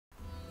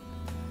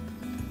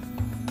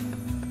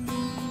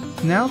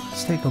Now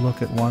let's take a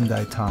look at Wan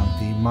Dai Tang,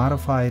 the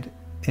modified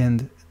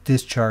end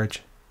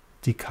discharge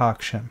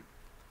decoction.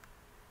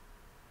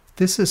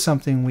 This is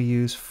something we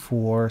use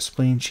for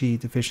spleen qi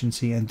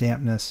deficiency and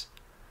dampness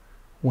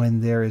when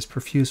there is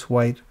profuse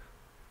white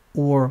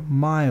or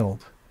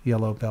mild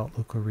yellow belt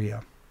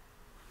leukorrhea.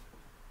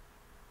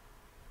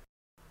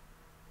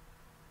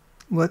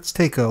 Let's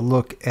take a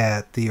look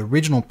at the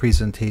original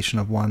presentation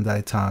of Wan Dai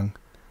Tang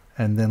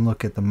and then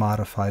look at the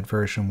modified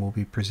version we'll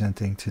be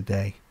presenting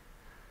today.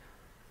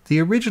 The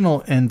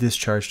original end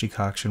discharge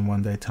decoction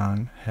Wan Dai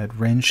Tang had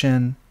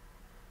Renshen,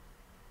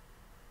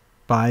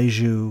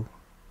 Baizhu,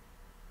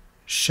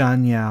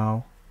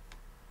 Shanyao,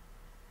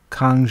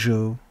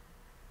 Kangzhu,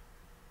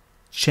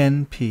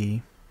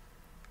 Chenpi,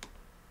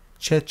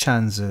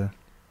 Chechanzi,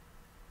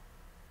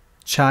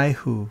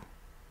 Chaihu,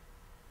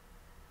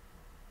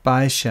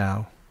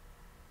 Baishao,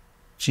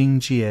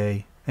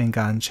 Jingjie, and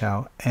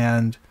Ganqiao,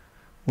 and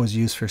was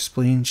used for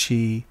spleen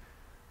qi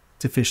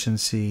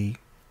deficiency,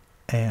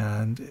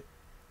 and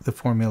the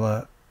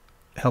formula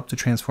helped to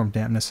transform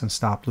dampness and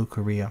stop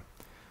leukorrhea.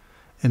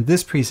 In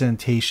this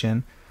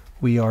presentation,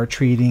 we are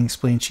treating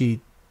spleen qi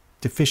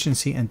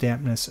deficiency and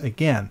dampness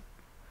again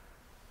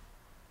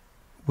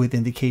with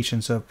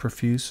indications of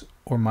profuse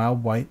or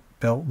mild white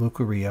belt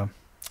leukorrhea,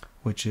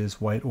 which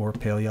is white or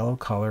pale yellow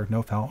color,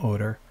 no foul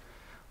odor,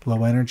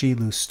 low energy,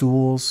 loose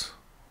stools,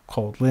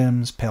 cold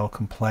limbs, pale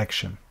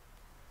complexion.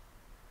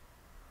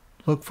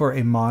 Look for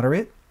a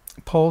moderate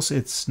pulse.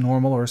 It's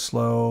normal or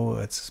slow.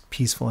 It's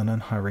peaceful and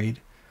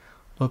unhurried.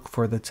 Look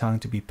for the tongue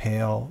to be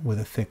pale with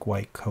a thick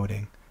white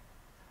coating.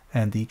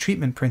 And the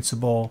treatment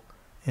principle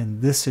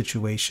in this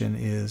situation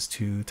is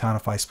to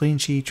tonify spleen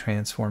qi,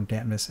 transform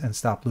dampness, and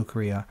stop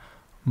leukorrhea,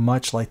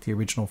 much like the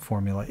original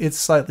formula. It's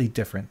slightly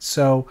different.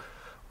 So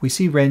we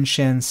see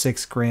Renshen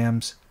 6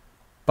 grams,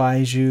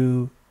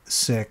 Baizhu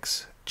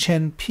 6,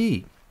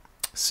 Chenpi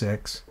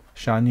 6,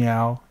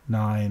 Shanyao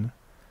 9,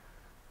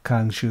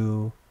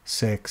 Kangzhu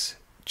 6,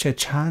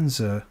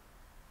 Chechanzi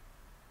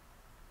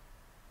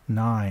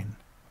 9,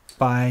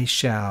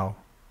 Baishao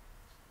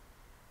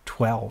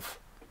 12,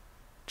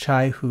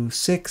 Chaihu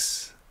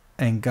 6,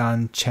 and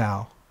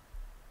Ganqiao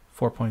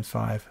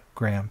 4.5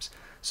 grams.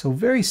 So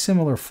very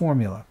similar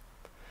formula.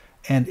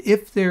 And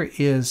if there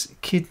is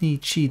kidney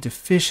qi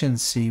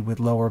deficiency with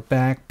lower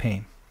back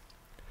pain,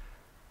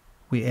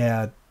 we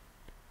add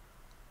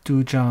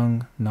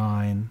Duzhang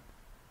 9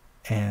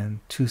 and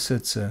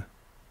Tusitsa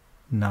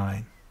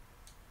 9.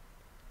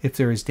 If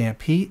there is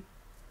damp heat,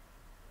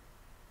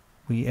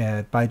 we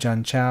add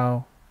Baijian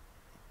Chao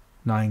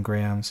 9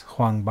 grams,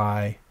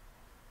 Huangbai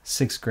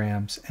 6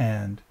 grams,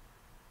 and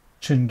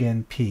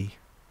Chungen Pi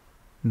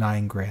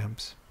 9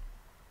 grams.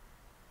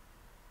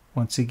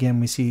 Once again,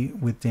 we see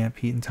with damp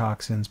heat and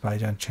toxins,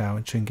 Baijian Chao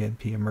and Chungen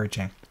Pi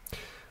emerging.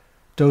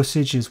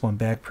 Dosage is 1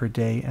 bag per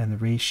day, and the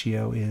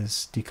ratio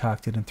is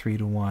decocted in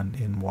 3:1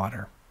 in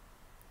water.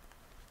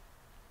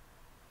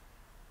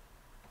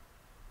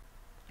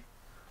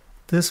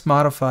 This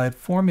modified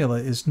formula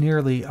is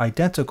nearly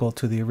identical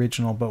to the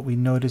original, but we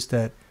notice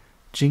that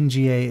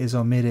Jingjie is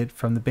omitted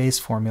from the base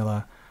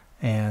formula,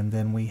 and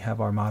then we have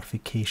our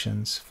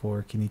modifications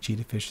for kidney qi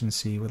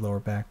deficiency with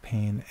lower back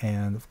pain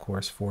and, of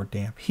course, for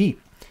damp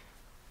heat.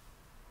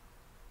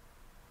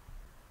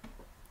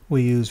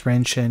 We use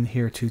Renshen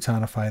here to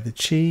tonify the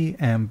qi,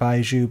 and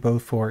Baizhu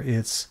both for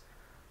its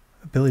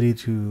ability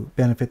to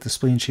benefit the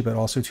spleen qi but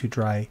also to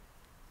dry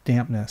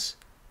dampness.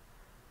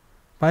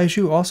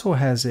 Baizhu also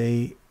has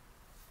a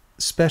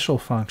special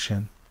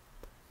function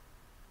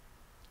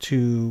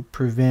to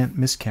prevent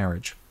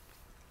miscarriage.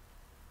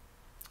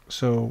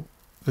 So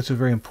that's a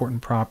very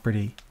important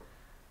property,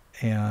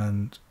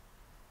 and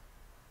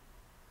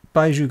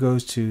Baizhu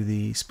goes to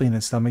the spleen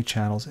and stomach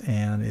channels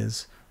and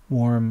is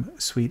warm,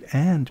 sweet,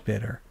 and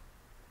bitter,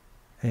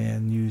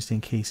 and used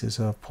in cases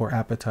of poor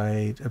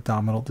appetite,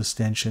 abdominal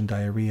distension,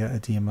 diarrhea,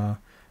 edema,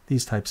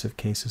 these types of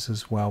cases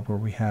as well, where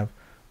we have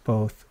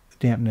both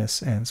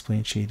dampness and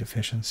spleen qi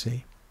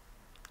deficiency.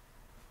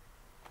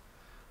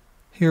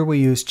 Here we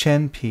use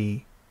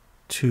Chenpi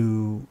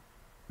to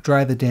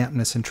dry the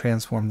dampness and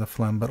transform the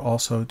phlegm, but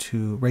also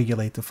to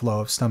regulate the flow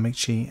of stomach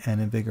qi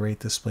and invigorate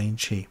the spleen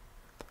qi.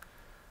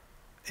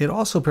 It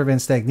also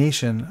prevents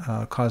stagnation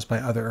caused by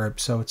other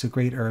herbs, so it's a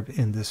great herb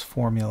in this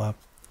formula.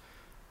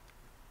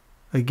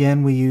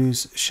 Again, we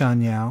use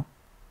Shanyao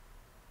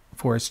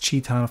for its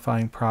qi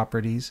tonifying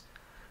properties.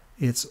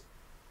 It's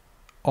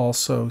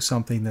also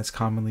something that's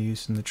commonly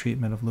used in the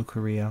treatment of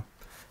leukorrhea.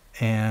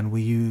 And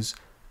we use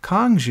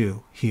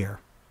Kangzhu here.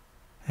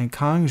 And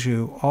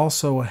Kangzhu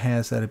also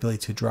has that ability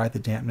to dry the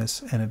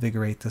dampness and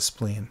invigorate the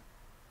spleen.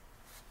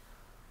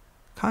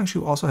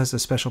 Kangzhu also has the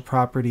special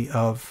property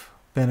of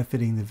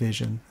benefiting the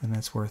vision, and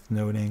that's worth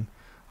noting,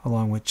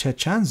 along with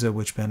Chechanzi,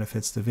 which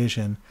benefits the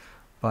vision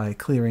by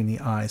clearing the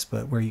eyes,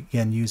 but we're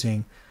again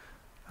using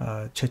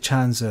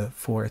Chechanzi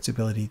for its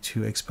ability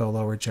to expel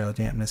lower jiao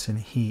dampness and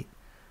heat.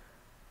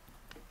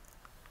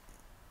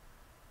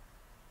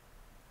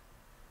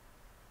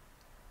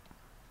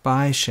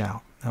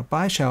 Baishao. Now,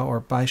 Baishao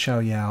or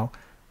Baishao Yao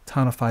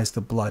tonifies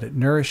the blood. It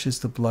nourishes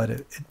the blood.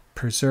 It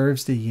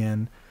preserves the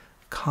yin,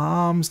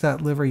 calms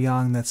that liver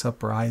yang that's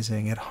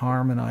uprising. It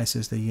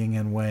harmonizes the yin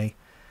and wei.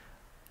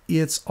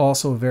 It's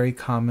also a very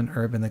common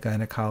herb in the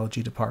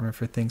gynecology department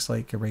for things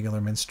like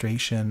irregular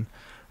menstruation,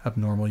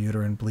 abnormal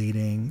uterine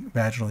bleeding,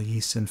 vaginal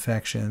yeast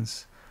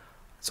infections.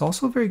 It's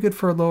also very good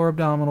for lower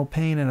abdominal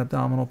pain and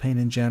abdominal pain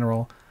in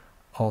general.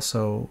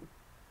 Also,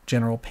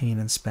 general pain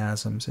and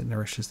spasms. It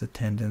nourishes the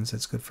tendons.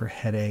 It's good for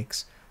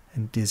headaches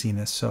and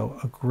dizziness. So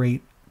a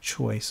great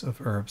choice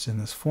of herbs in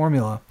this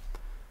formula.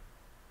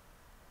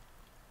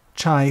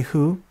 Chai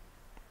Hu,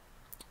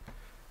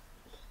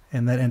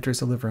 and that enters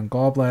the liver and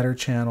gallbladder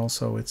channel,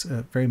 so it's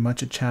very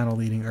much a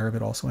channel-leading herb.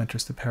 It also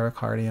enters the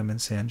pericardium and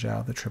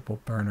Sanjiao, the triple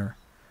burner.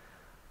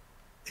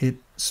 It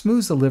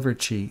smooths the liver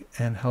qi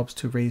and helps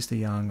to raise the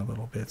yang a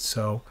little bit.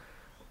 So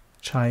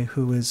Chai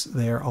Hu is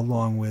there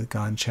along with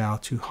Gan Chao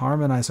to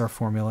harmonize our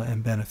formula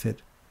and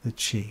benefit the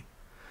qi.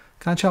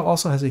 Gan Chao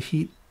also has a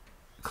heat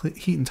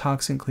and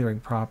toxin clearing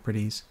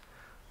properties,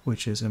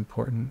 which is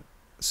important.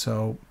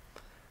 So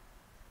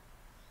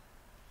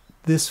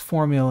this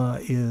formula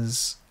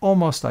is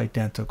almost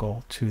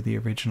identical to the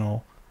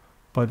original,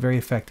 but very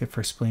effective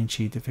for spleen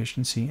qi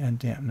deficiency and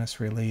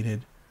dampness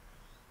related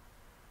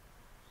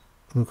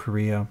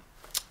leukorrhea.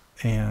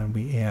 And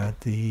we add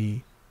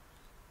the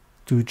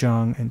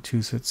duzhang and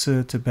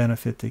tuzhici to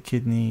benefit the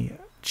kidney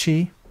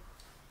qi.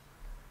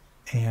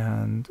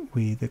 And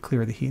we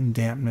clear the heat and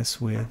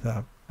dampness with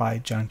Bai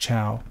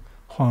Jiangqiao,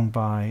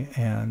 Huangbai,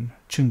 and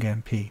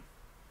Chunganpi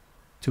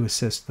to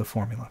assist the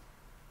formula.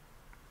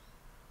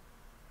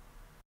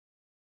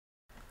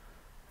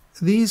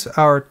 These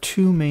are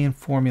two main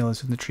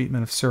formulas in the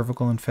treatment of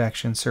cervical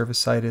infection,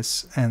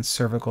 cervicitis, and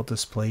cervical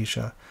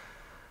dysplasia.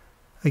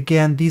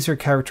 Again, these are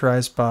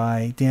characterized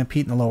by damp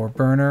heat in the lower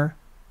burner,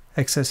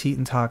 excess heat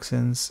and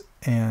toxins,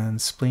 and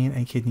spleen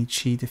and kidney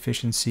qi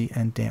deficiency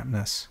and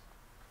dampness.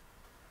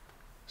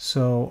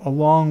 So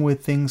along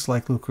with things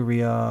like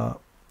leukorrhea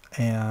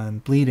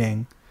and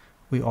bleeding,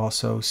 we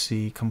also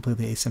see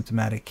completely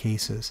asymptomatic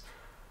cases.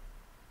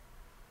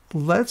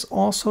 Let's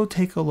also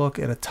take a look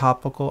at a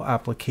topical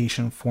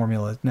application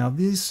formula. Now,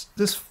 this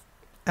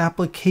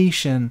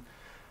application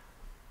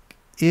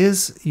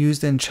is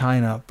used in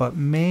China, but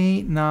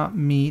may not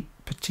meet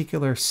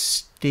particular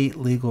state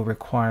legal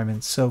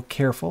requirements. So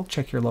careful,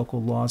 check your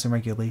local laws and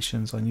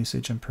regulations on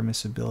usage and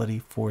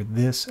permissibility for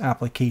this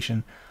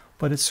application,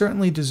 but it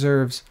certainly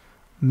deserves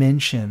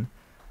mention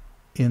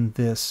in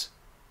this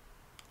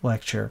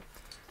lecture.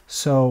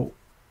 So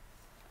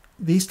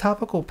these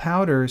topical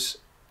powders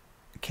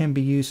can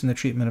be used in the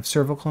treatment of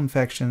cervical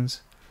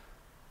infections,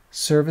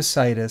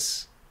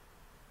 cervicitis,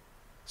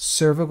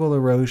 cervical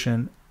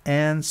erosion,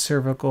 and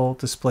cervical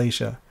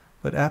dysplasia,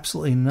 but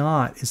absolutely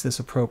not is this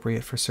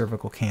appropriate for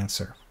cervical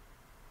cancer.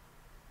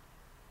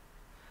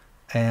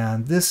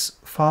 And this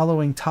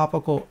following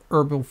topical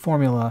herbal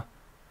formula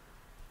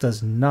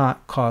does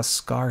not cause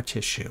scar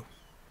tissue.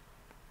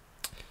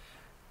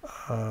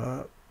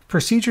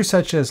 Procedures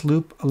such as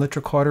loop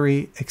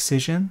electrocautery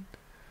excision,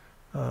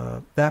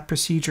 that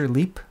procedure,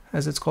 LEEP,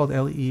 as it's called,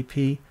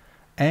 L-E-E-P,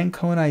 and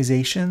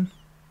conization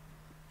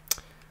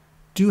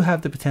do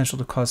have the potential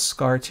to cause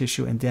scar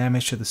tissue and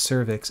damage to the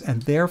cervix,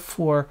 and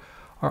therefore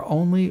are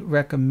only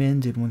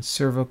recommended when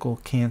cervical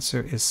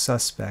cancer is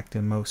suspect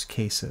in most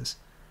cases.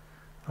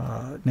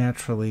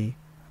 Naturally,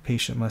 a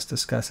patient must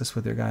discuss this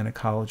with their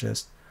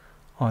gynecologist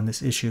on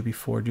this issue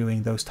before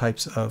doing those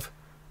types of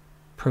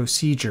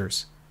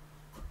procedures.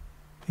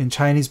 In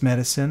Chinese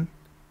medicine,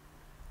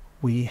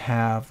 we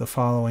have the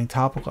following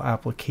topical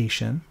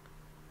application,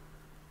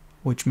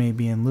 which may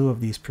be in lieu of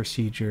these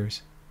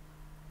procedures,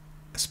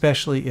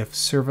 especially if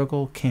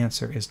cervical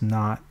cancer is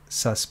not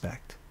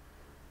suspect.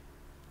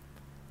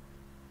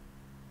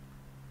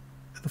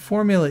 The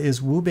formula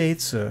is Wu Bei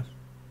Zi,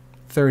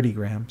 30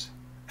 grams,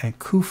 and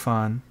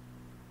Kufan,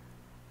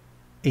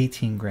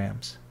 18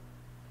 grams.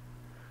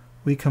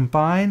 We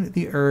combine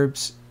the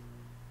herbs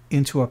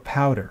into a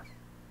powder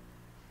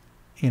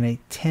in a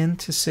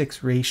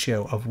 10:6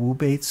 ratio of Wu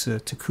Bei Zi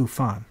to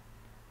Kufan.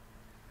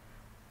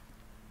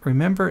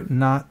 Remember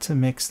not to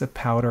mix the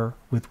powder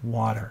with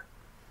water.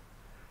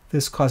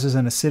 This causes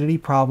an acidity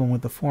problem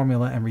with the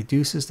formula and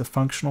reduces the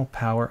functional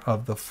power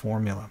of the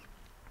formula.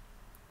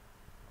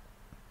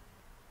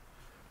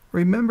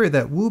 Remember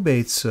that Wu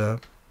Bei Zi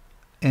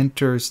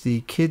enters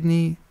the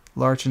kidney,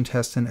 large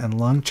intestine, and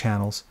lung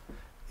channels.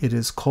 It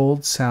is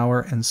cold, sour,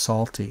 and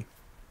salty.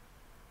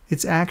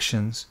 Its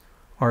actions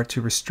are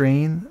to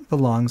restrain the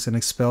lungs and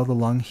expel the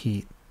lung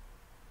heat,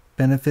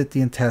 benefit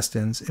the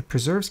intestines. It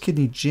preserves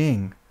kidney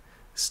jing,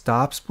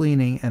 stops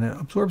bleeding, and it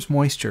absorbs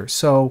moisture.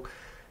 So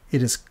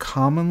it is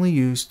commonly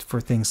used for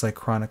things like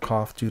chronic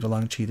cough due to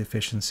lung qi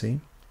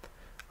deficiency,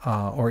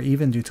 or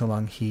even due to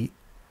lung heat.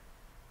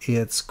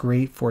 It's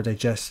great for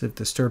digestive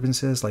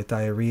disturbances like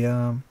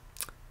diarrhea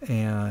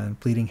and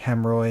bleeding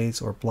hemorrhoids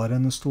or blood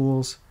in the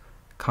stools,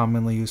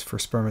 commonly used for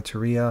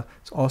spermatorrhea.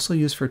 It's also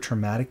used for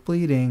traumatic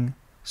bleeding,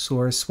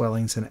 sores,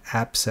 swellings, and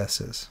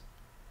abscesses.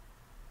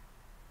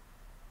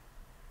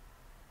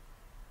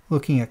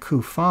 looking at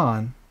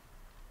Kufan,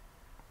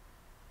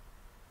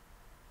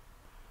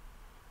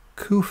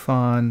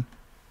 Kufan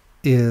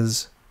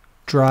is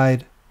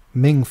dried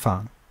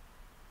Mingfang.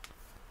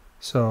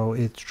 So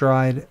it's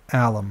dried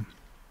alum.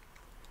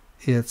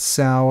 It's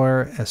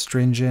sour,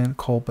 astringent,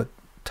 cold, but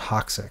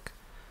toxic.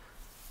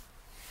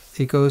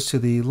 It goes to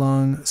the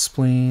lung,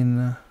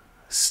 spleen,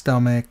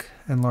 stomach,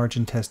 and large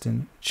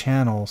intestine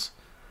channels,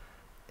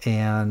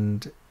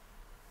 and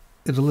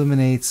it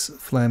eliminates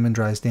phlegm and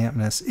dries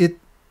dampness. It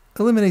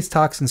eliminates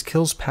toxins,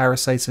 kills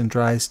parasites, and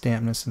dries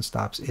dampness and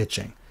stops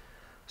itching.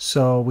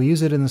 So we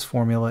use it in this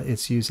formula.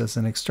 It's used as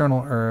an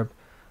external herb,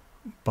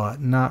 but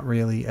not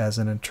really as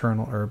an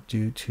internal herb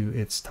due to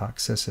its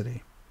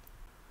toxicity.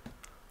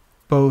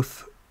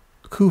 Both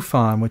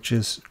Kufan, which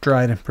is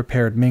dried and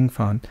prepared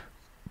Mingfan,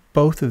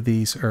 both of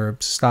these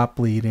herbs stop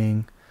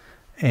bleeding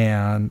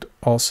and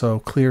also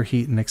clear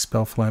heat and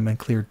expel phlegm and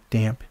clear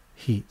damp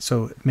heat.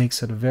 So it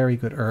makes it a very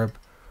good herb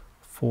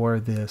for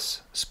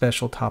this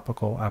special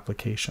topical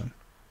application.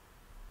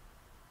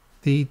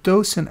 The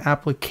dose and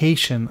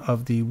application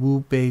of the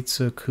Wu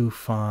Beizi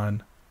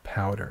Kufan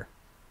powder.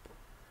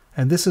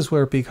 And this is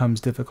where it becomes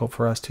difficult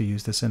for us to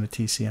use this in a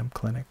TCM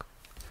clinic.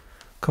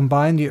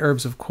 Combine the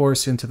herbs, of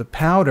course, into the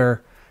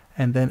powder,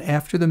 and then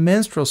after the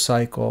menstrual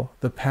cycle,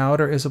 the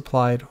powder is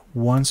applied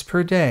once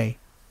per day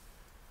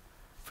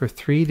for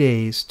 3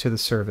 days to the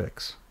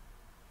cervix.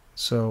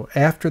 So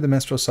after the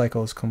menstrual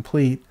cycle is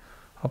complete,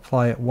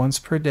 apply it once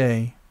per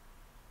day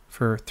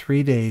for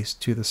 3 days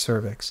to the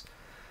cervix.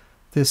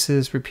 This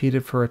is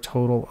repeated for a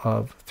total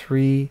of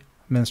 3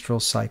 menstrual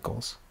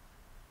cycles.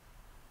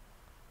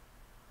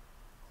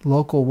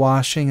 Local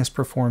washing is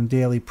performed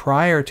daily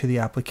prior to the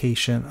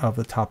application of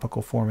the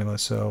topical formula.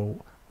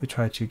 So we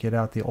try to get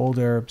out the old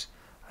herbs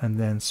and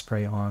then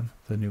spray on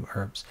the new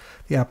herbs.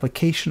 The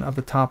application of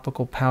the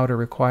topical powder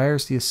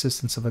requires the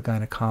assistance of a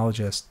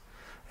gynecologist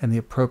and the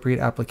appropriate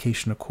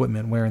application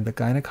equipment, wherein the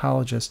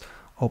gynecologist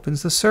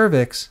opens the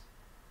cervix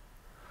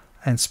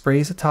and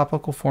sprays the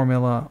topical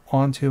formula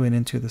onto and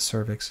into the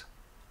cervix.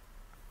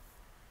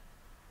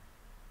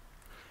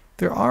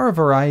 There are a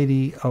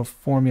variety of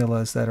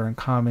formulas that are in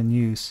common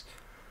use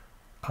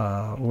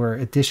where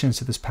additions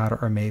to this powder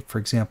are made. For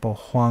example,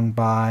 Huang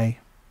Bai,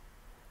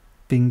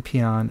 Bing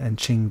Pian, and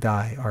Qing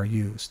Dai are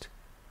used.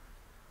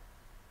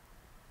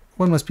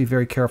 One must be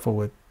very careful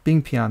with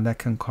Bing Pian, that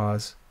can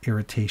cause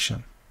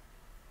irritation.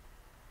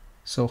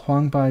 So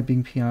Huang Bai,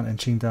 Bing Pian, and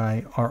Qing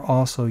Dai are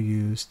also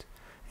used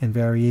in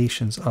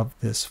variations of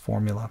this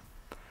formula.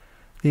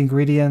 The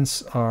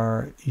ingredients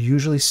are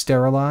usually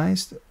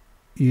sterilized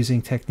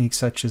using techniques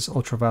such as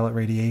ultraviolet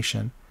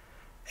radiation,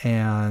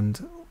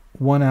 and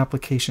one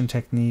application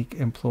technique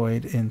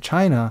employed in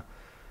China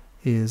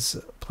is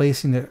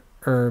placing the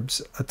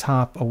herbs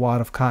atop a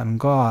wad of cotton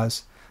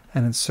gauze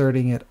and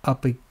inserting it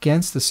up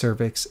against the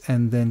cervix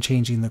and then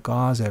changing the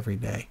gauze every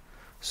day.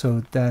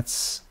 So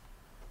that's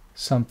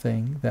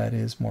something that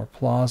is more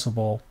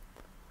plausible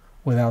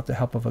without the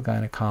help of a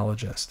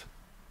gynecologist.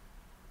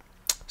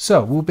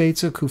 So Wu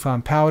Beizi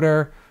Kufan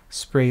powder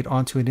sprayed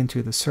onto and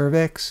into the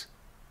cervix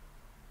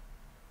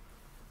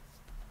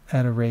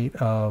at a rate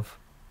of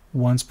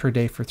once per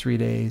day for 3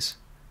 days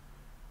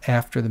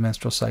after the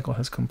menstrual cycle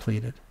has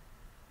completed.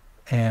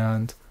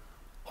 And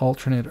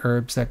alternate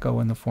herbs that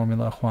go in the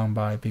formula: Huang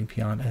Bai, Bing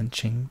Pian, and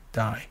Qing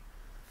Dai.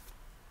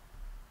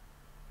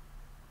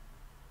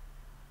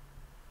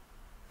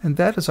 And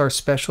that is our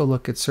special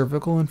look at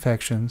cervical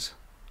infections,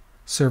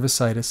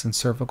 cervicitis, and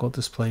cervical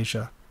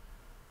dysplasia.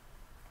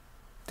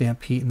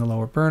 Damp heat in the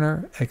lower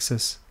burner,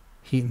 excess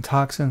heat and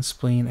toxins,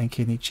 spleen and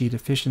kidney qi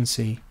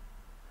deficiency.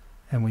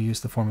 And we use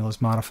the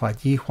formulas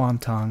modified Yi Huan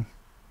Tang,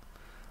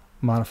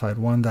 modified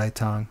Wan Dai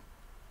Tang,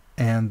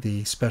 and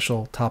the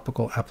special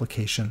topical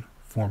application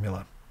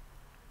formula.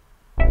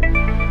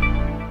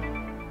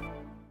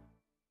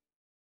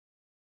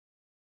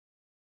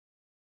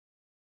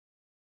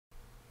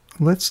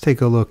 Let's take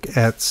a look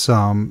at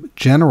some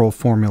general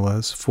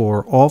formulas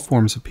for all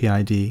forms of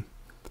PID.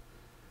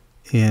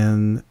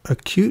 In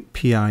acute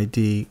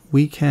PID,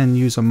 we can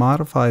use a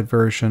modified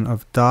version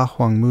of Da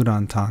Huang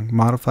Mudan Tang,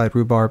 modified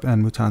rhubarb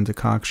and mutan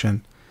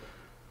decoction,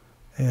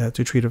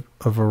 to treat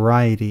a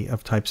variety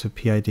of types of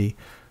PID.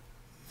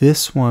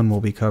 This one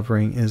we'll be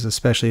covering is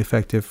especially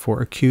effective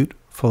for acute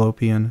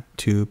fallopian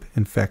tube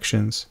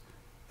infections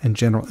and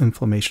general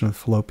inflammation of the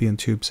fallopian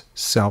tubes,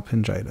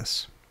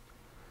 salpingitis.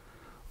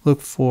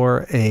 Look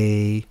for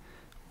a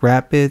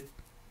rapid,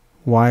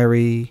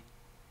 wiry,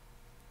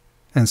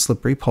 and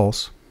slippery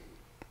pulse.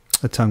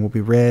 The tongue will be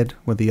red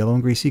with a yellow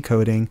and greasy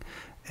coating,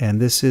 and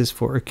this is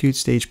for acute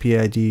stage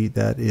PID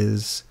that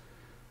is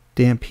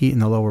damp heat in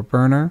the lower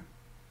burner,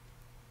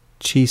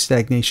 qi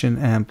stagnation,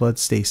 and blood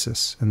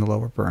stasis in the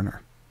lower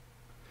burner.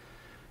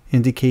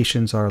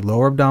 Indications are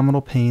lower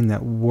abdominal pain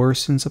that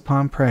worsens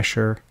upon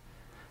pressure,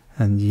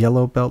 and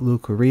yellow belt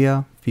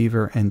leukorrhea,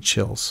 fever, and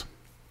chills.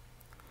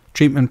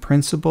 Treatment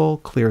principle: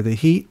 clear the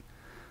heat,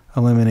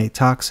 eliminate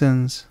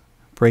toxins,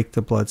 break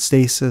the blood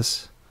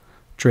stasis,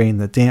 drain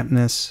the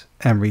dampness,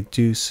 and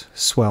reduce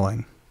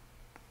swelling.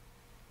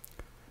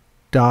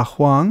 Da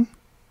Huang,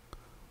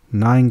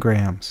 9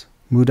 grams.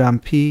 Mudam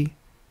Pi,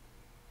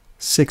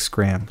 6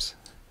 grams.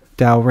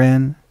 Dao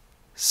Ren,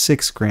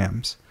 6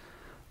 grams.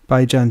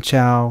 Baijian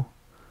Chao,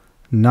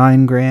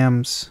 9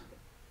 grams.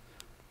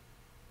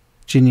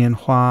 Jinyan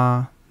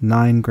Hua,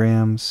 9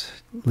 grams.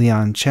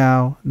 Lian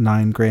Chao,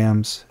 9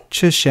 grams.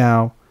 Chi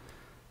Xiao,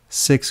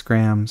 6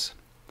 grams.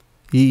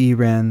 Yi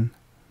Ren,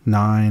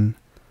 9.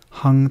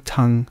 Hung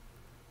Tung,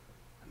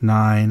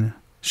 9.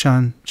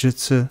 Shan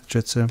Jitsu,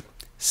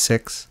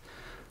 6.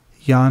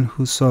 Yan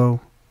Huso,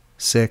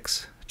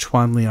 6.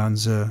 Chuan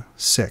Lianzi,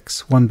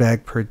 6. 1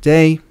 bag per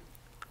day,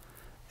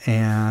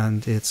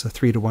 and it's a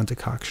 3-to-1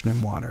 decoction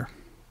in water.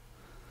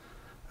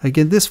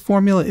 Again, this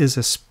formula is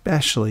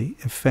especially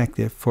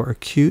effective for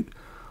acute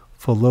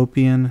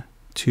fallopian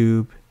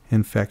tube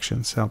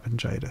infection,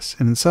 salpingitis.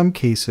 And in some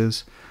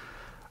cases,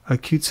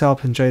 acute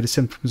salpingitis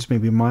symptoms may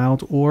be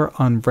mild or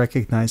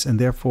unrecognized, and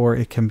therefore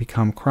it can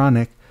become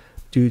chronic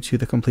due to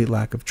the complete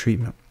lack of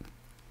treatment.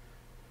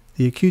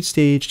 The acute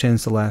stage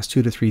tends to last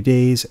 2 to 3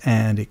 days,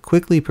 and it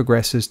quickly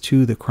progresses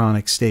to the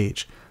chronic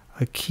stage.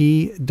 A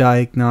key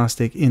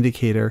diagnostic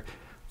indicator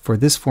for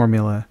this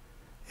formula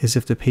is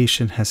if the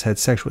patient has had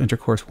sexual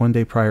intercourse 1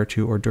 day prior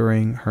to or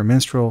during her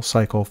menstrual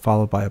cycle,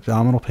 followed by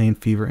abdominal pain,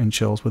 fever, and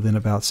chills within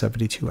about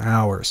 72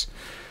 hours.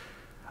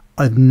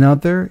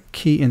 Another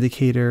key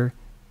indicator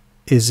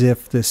is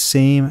if the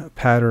same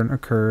pattern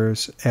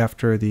occurs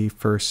after the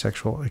first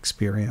sexual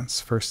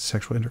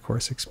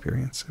intercourse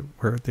experience,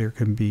 where there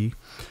can be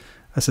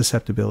a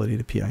susceptibility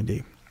to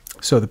PID.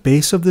 So the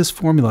base of this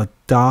formula,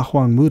 Da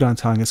Huang Mudan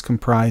Tang, is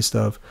comprised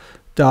of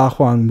Da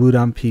Huang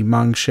Mudan Pi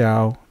Mang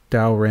Xiao,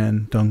 Dao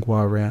Ren,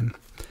 Donghua Ren.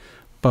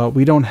 But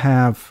we don't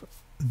have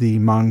the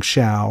Mang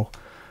Xiao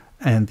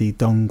and the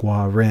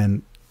Donghua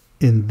Ren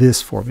in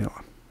this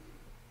formula.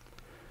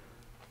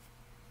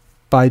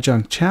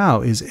 Baijian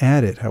Chao is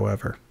added,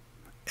 however,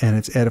 and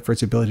it's added for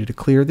its ability to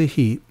clear the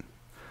heat,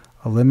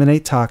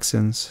 eliminate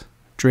toxins,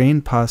 drain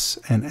pus,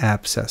 and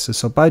abscesses.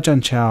 So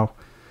Baijian Chao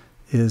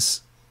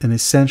is an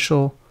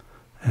essential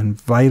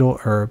and vital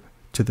herb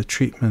to the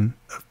treatment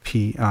of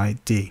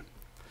PID.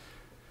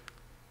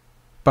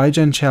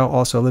 Baijian Chao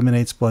also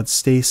eliminates blood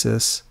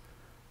stasis,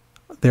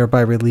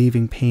 thereby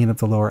relieving pain of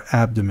the lower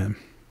abdomen.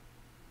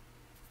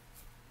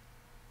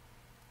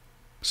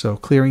 So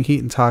clearing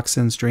heat and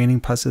toxins, draining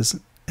pus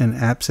and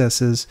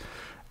abscesses,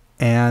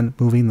 and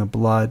moving the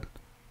blood.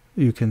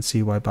 You can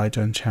see why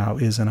Baijian Chao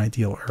is an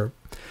ideal herb.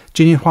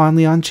 Jinyan Hua and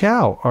Lian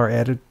Chao are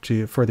added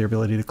for their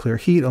ability to clear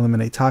heat,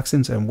 eliminate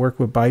toxins, and work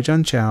with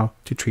Baijian Chao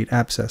to treat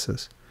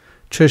abscesses.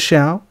 Chi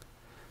Xiao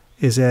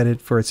is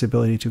added for its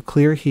ability to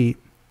clear heat,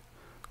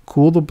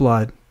 cool the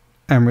blood,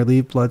 and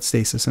relieve blood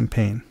stasis and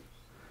pain.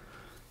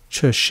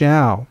 Chi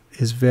Xiao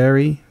is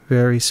very,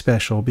 very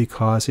special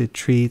because it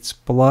treats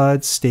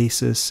blood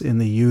stasis in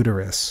the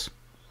uterus.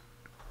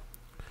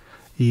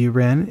 Yi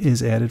Ren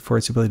is added for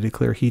its ability to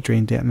clear heat,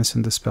 drain dampness,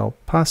 and dispel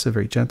pus, a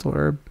very gentle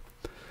herb.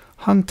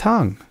 Hung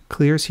Tung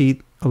clears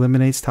heat,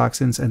 eliminates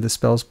toxins, and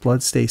dispels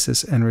blood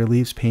stasis and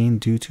relieves pain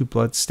due to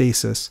blood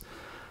stasis.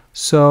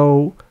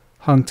 So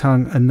Hung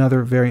Tung,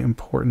 another very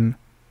important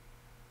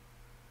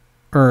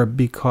herb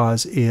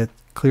because it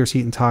clears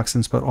heat and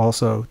toxins but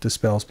also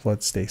dispels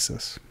blood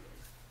stasis.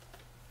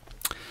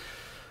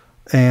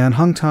 And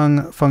Hung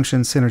Tung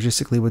functions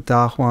synergistically with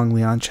Da Huang,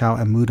 Lian Chao,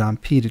 and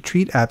Mudan Pi to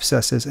treat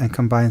abscesses and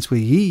combines with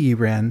Yi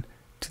Ren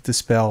to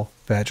dispel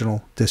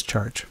vaginal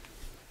discharge.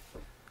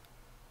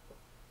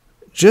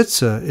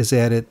 Jitsu is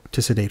added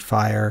to sedate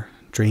fire,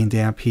 drain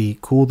damp heat,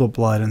 cool the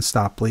blood, and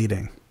stop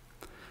bleeding.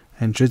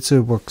 And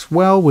Jitsu works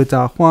well with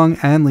Da Huang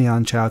and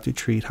Lian Chao to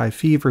treat high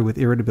fever with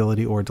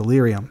irritability or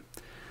delirium.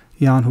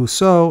 Yan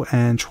Huso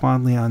and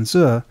Chuan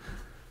Lianzi,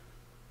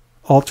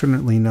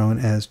 alternately known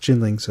as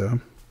Jinlingzi,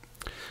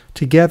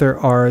 together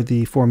are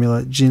the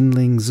formula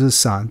Jinlingzi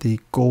San, the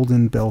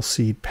golden bell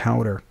seed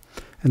powder.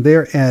 And they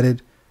are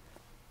added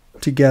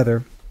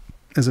together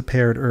as a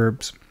paired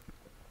herbs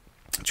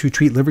to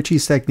treat liver qi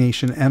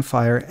stagnation and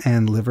fire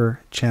and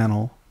liver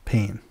channel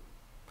pain.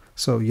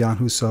 So Yan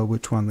Huso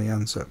with Chuan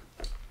Lianzi.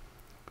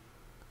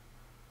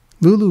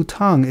 Lulu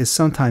Tung is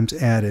sometimes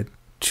added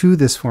to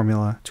this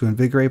formula to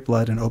invigorate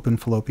blood and open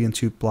fallopian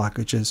tube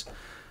blockages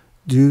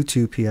due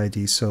to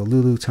PID. So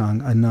Lulu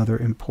Tung, another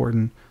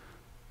important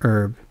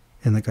herb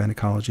in the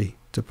gynecology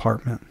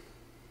department.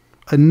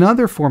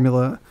 Another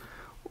formula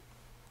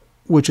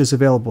which is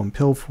available in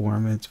pill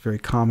form, it's a very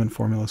common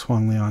formula, is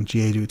Huang Lian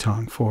Jiedu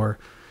Tong for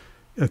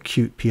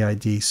acute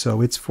PID.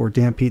 So it's for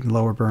damp heat and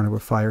lower burner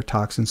with fire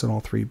toxins in all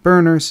 3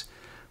 burners.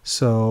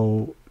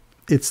 So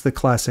it's the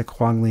classic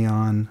Huang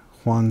Lian,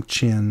 Huang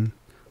Qin,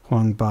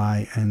 Huang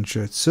Bai, and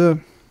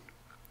Zhi.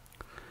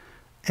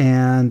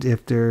 And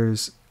if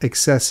there's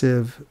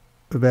excessive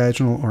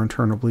vaginal or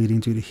internal bleeding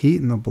due to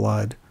heat in the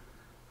blood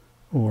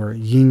or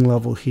yin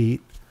level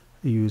heat,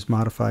 use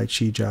modified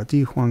Shi Jiao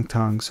Di Huang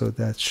Tang. So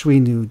that's Shui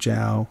Nu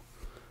Jiao,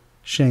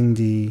 Sheng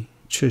Di,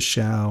 Chi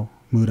Xiao,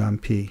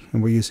 Mudan Pi.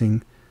 And we're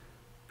using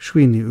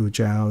Shui Nu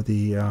Jiao,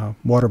 the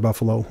water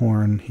buffalo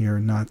horn here,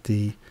 not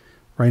the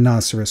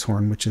rhinoceros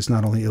horn, which is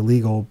not only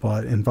illegal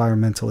but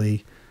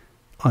environmentally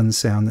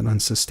unsound and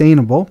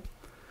unsustainable.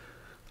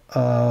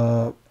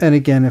 And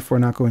again, if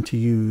we're not going to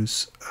use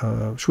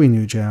shui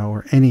nu jiao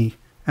or any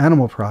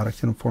animal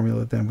product in a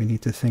formula, then we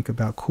need to think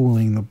about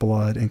cooling the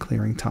blood and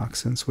clearing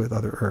toxins with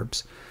other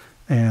herbs.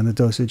 And the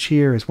dosage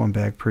here is 1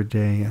 bag per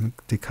day and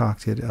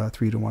decocted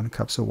 3 to 1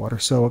 cups of water.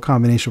 So a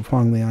combination of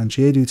Huang Lian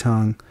Jiedu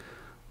Tang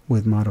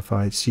with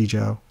modified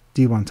Xijiao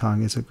Diwan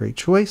Tang is a great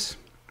choice.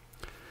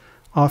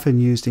 Often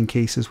used in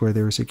cases where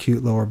there is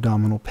acute lower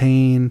abdominal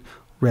pain,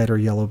 red or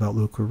yellow belt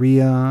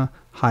leukorrhea,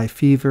 high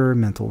fever,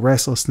 mental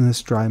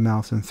restlessness, dry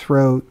mouth and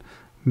throat,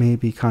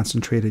 maybe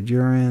concentrated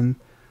urine,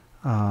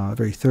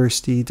 very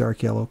thirsty,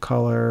 dark yellow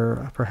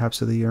color,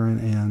 perhaps of the urine,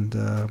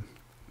 and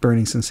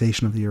burning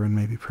sensation of the urine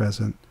may be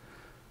present.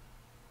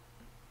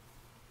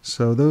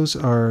 So those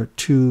are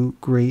 2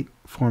 great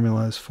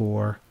formulas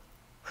for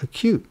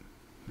acute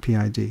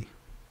PID.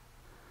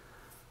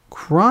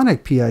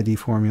 Chronic PID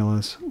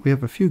formulas, we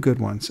have a few good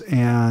ones,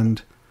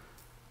 and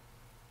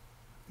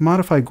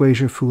modified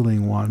Guizhi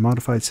Fuling one,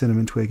 modified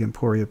cinnamon twig and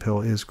poria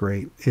pill is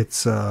great.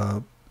 It's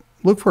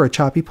look for a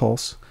choppy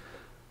pulse,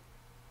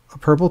 a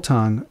purple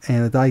tongue,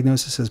 and the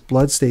diagnosis is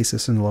blood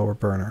stasis in the lower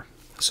burner.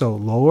 So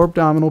lower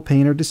abdominal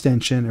pain or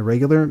distension,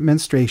 irregular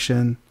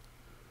menstruation,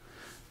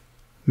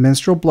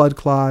 menstrual blood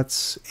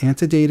clots,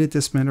 antedated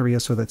dysmenorrhea,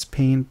 so that's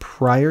pain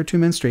prior to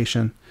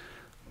menstruation,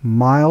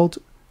 mild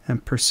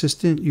and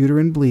persistent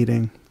uterine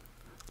bleeding,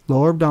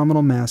 lower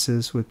abdominal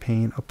masses with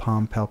pain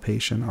upon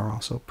palpation are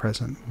also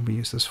present when we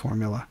use this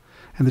formula.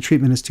 And the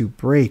treatment is to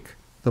break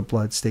the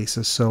blood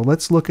stasis. So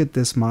let's look at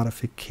this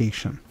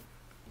modification.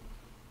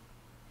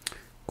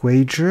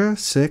 Guizhi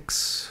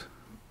 6,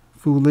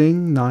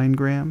 Fuling 9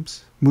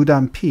 grams,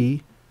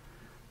 Mudampi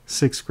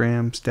 6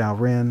 grams,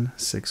 Daoren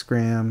 6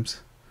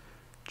 grams,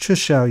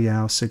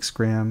 Chuxiaoyao 6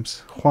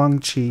 grams,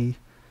 Huangqi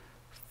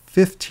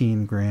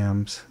 15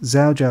 grams,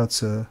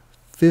 Zhaojiaozi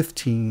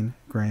 15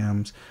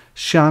 grams,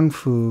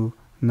 Xiangfu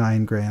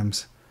 9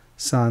 grams,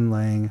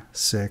 Sanlang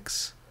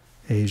 6,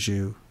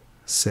 Eizhu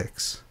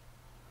 6.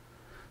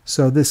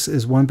 So this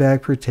is 1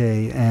 bag per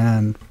day,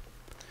 and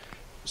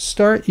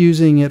start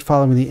using it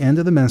following the end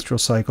of the menstrual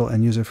cycle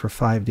and use it for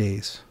 5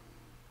 days.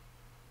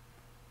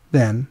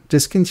 Then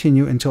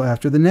discontinue until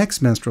after the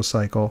next menstrual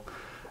cycle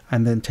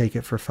and then take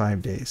it for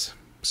 5 days.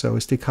 So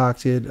it's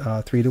decocted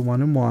 3 to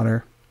 1 in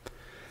water,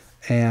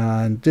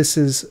 and this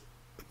is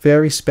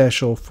very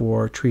special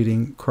for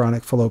treating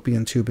chronic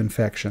fallopian tube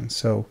infections.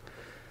 So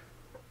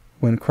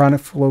when chronic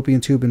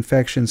fallopian tube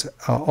infections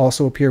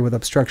also appear with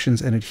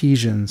obstructions and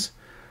adhesions,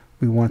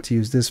 we want to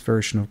use this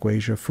version of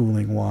Guizhi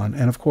Fuling 1,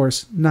 and of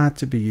course not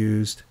to be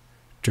used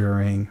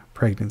during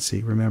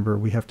pregnancy. Remember,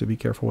 we have to be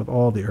careful with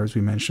all the herbs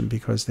we mentioned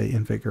because they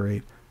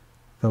invigorate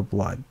the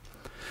blood.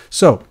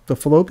 So the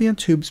fallopian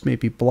tubes may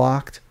be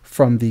blocked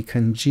from the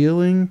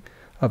congealing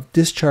of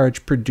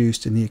discharge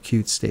produced in the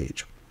acute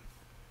stage.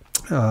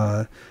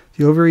 The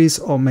ovaries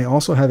may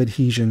also have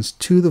adhesions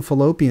to the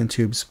fallopian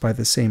tubes by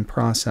the same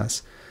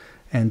process,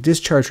 and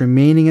discharge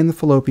remaining in the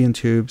fallopian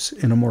tubes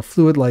in a more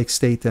fluid-like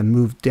state then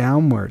move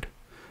downward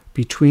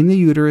between the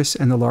uterus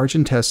and the large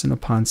intestine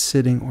upon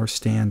sitting or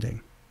standing.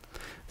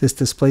 This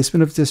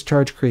displacement of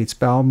discharge creates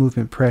bowel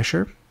movement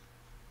pressure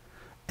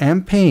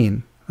and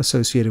pain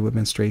associated with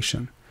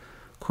menstruation.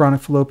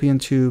 Chronic fallopian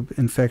tube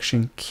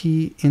infection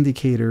key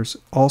indicators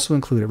also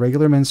include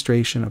irregular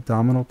menstruation,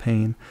 abdominal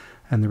pain,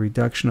 and the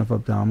reduction of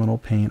abdominal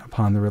pain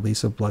upon the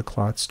release of blood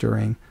clots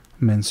during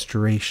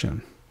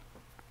menstruation.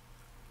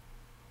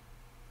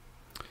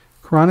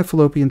 Chronic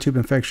fallopian tube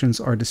infections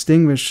are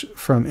distinguished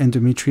from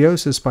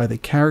endometriosis by the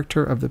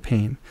character of the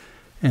pain.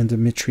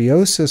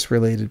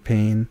 Endometriosis-related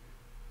pain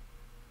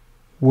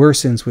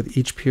worsens with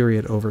each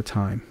period over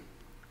time.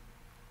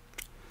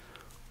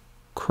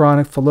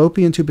 Chronic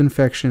fallopian tube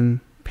infection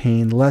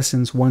pain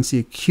lessens once the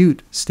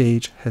acute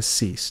stage has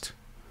ceased.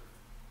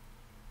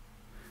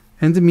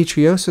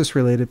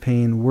 Endometriosis-related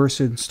pain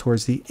worsens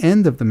towards the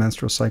end of the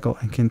menstrual cycle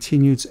and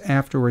continues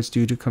afterwards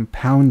due to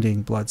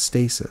compounding blood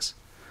stasis.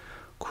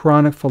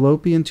 Chronic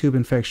fallopian tube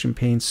infection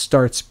pain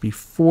starts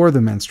before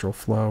the menstrual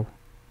flow.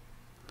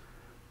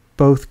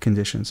 Both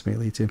conditions may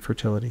lead to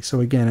infertility. So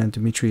again,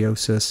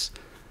 endometriosis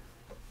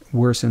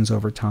worsens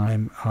over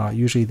time.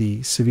 Usually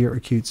the severe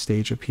acute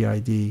stage of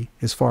PID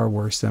is far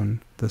worse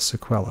than the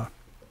sequela.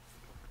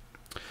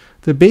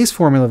 The base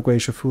formula of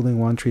Guizhi Fuling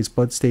 1 treats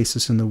blood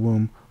stasis in the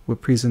womb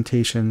with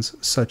presentations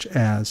such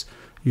as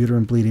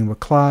uterine bleeding with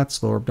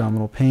clots, lower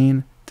abdominal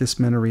pain,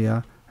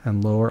 dysmenorrhea,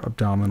 and lower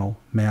abdominal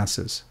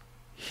masses.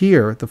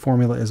 Here, the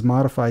formula is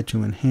modified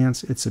to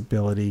enhance its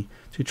ability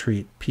to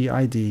treat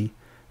PID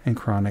and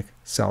chronic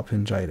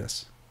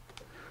salpingitis.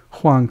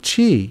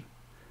 Huangqi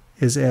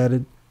is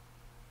added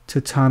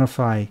to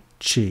tonify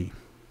qi.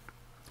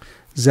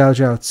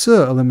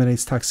 Zhaojiaozi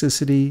eliminates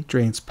toxicity,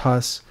 drains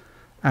pus,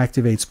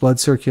 activates blood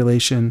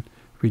circulation,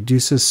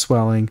 reduces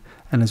swelling,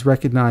 and is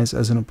recognized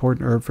as an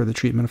important herb for the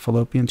treatment of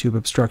fallopian tube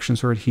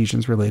obstructions or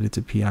adhesions related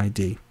to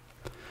PID.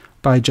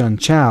 Baizhen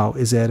Chao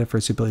is added for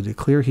its ability to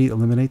clear heat,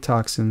 eliminate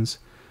toxins,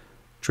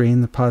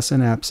 drain the pus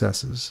and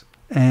abscesses,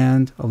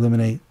 and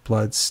eliminate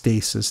blood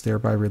stasis,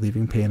 thereby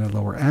relieving pain in the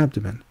lower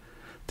abdomen.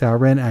 Dao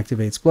Ren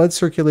activates blood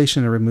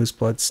circulation and removes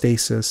blood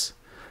stasis.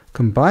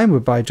 Combined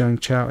with Bai Zheng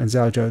Chao and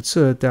Zhao Zhao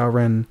Ci, Dao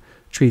Ren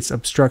treats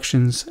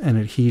obstructions and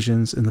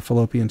adhesions in the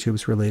fallopian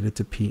tubes related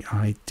to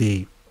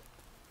PID.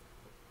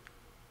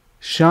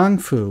 Shang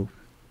Fu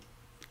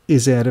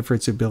is added for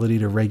its ability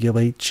to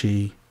regulate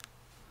qi,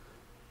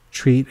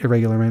 treat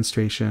irregular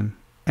menstruation,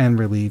 and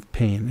relieve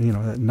pain. You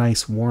know, that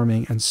nice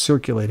warming and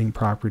circulating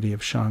property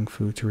of Shang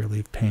Fu to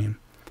relieve pain.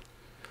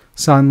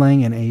 San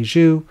Lang and A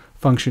Zhu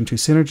function to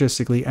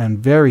synergistically and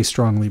very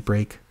strongly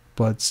break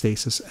blood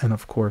stasis, and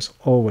of course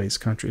always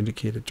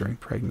contraindicated during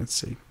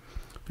pregnancy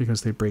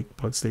because they break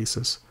blood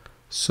stasis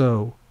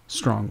so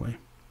strongly.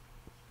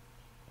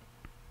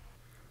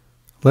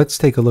 Let's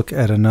take a look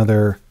at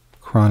another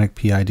chronic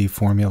PID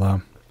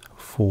formula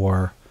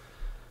for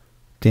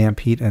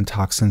damp heat and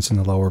toxins in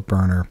the lower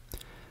burner.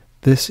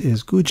 This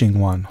is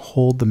Gujingwan,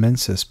 Hold the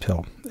Menses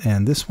pill,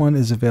 and this one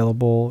is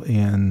available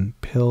in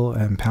pill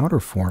and powder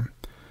form.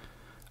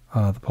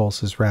 The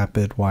pulse is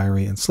rapid,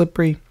 wiry, and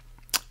slippery,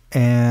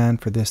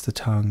 and for this the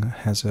tongue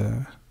has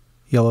a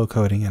yellow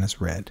coating and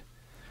is red.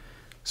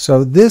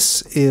 So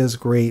this is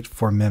great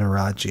for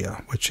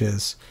menorrhagia, which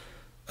is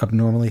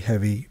abnormally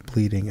heavy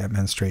bleeding at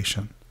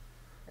menstruation.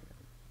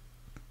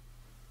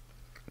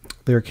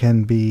 There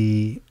can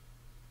be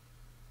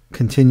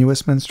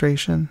continuous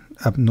menstruation,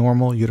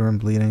 abnormal uterine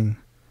bleeding,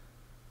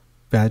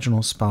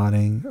 vaginal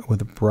spotting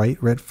with a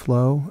bright red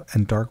flow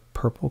and dark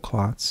purple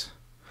clots,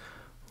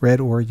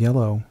 red or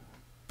yellow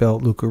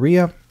belt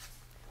leukorrhea,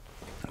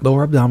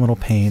 lower abdominal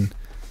pain,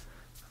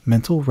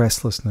 mental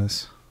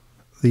restlessness,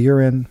 the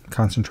urine,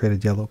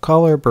 concentrated yellow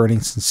color,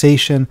 burning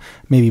sensation,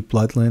 maybe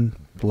blood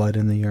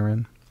in the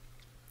urine.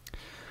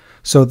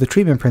 So the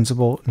treatment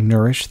principle: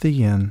 nourish the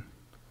yin,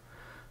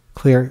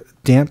 clear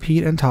damp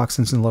heat and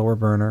toxins in lower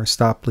burner,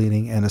 stop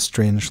bleeding, and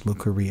astringe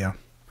leukorrhea.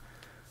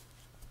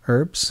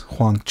 Herbs: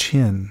 Huang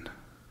Qin,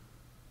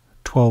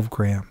 12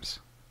 grams.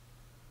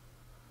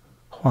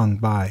 Huang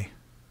Bai,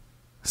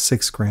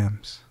 6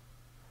 grams.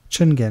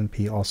 Chungen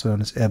Pi, also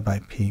known as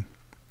Ebai Pi,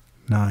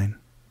 9.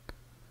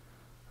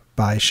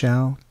 Bai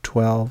Xiao,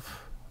 12.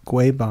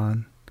 Gui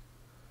Ban,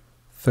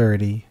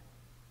 30.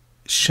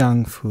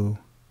 Shang Fu,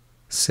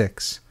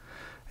 6.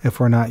 If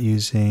we're not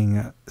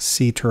using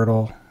sea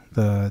turtle,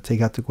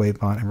 take out the Gui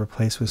Ban and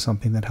replace with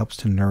something that helps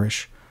to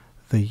nourish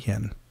the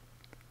yin.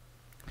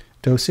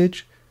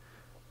 Dosage: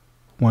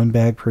 1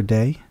 bag per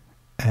day,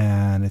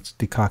 and it's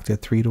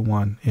decocted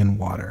 3:1 in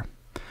water.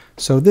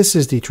 So this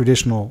is the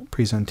traditional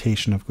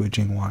presentation of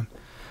Gujingwan.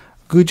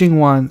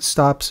 Gujingwan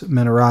stops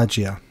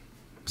menorrhagia.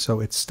 So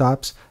it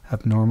stops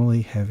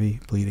abnormally heavy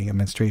bleeding at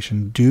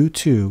menstruation due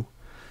to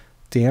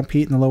damp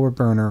heat in the lower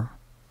burner,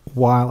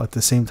 while at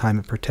the same time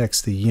it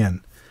protects the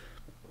yin.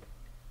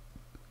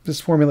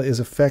 This formula is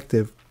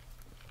effective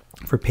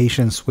for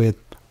patients with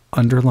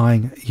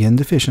underlying yin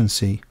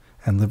deficiency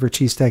and liver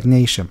qi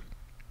stagnation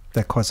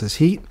that causes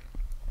heat,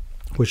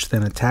 which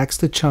then attacks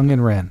the chung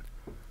and ren.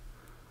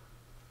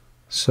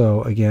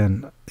 So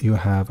again, you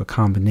have a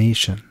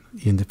combination: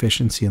 yin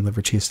deficiency and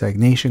liver qi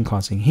stagnation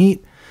causing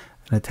heat,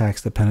 and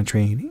attacks the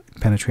penetrating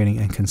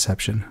and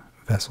conception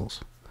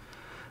vessels.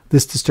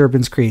 This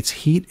disturbance creates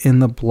heat in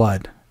the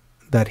blood.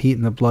 That heat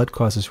in the blood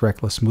causes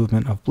reckless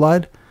movement of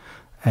blood,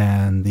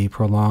 and the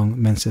prolonged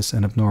menses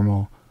and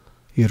abnormal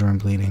uterine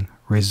bleeding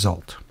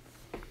result.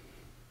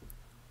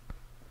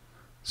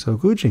 So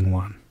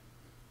Gujingwan.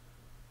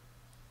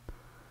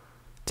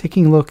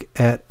 Taking a look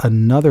at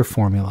another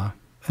formula,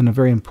 and a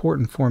very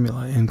important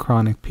formula in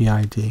chronic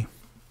PID.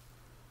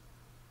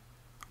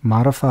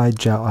 Modified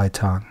Jiao Ai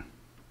Tang.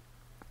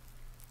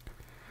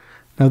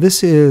 Now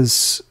this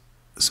is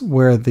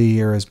where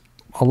there is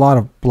a lot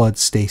of blood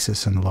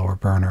stasis in the lower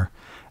burner,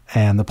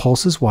 and the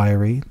pulse is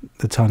wiry,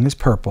 the tongue is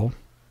purple,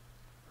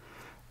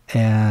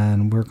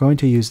 and we're going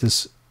to use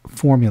this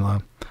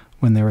formula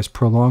when there is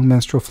prolonged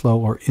menstrual flow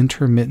or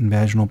intermittent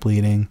vaginal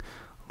bleeding,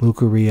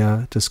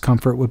 leukorrhea,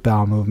 discomfort with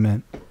bowel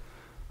movement,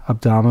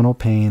 abdominal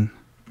pain,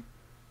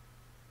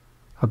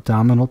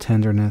 abdominal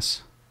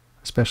tenderness,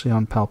 especially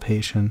on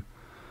palpation,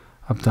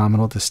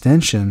 abdominal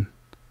distension,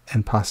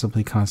 and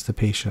possibly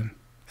constipation.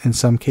 In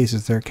some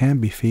cases, there can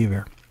be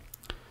fever.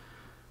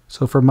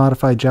 So for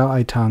modified Jiao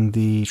Ai Tang,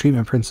 the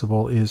treatment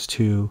principle is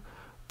to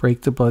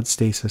break the blood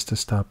stasis to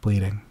stop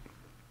bleeding.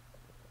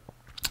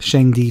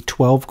 Shengdi,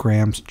 12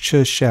 grams.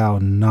 Chi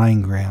Xiao,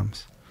 9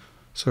 grams.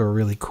 So we're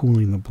really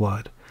cooling the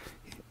blood.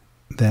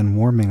 Then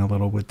warming a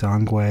little with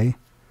Dongui,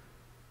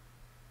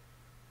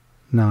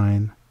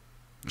 9.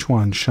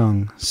 Chuan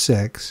Sheng,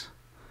 6.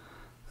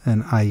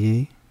 And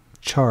Ai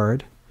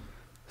Chard,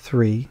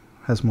 3.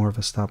 Has more of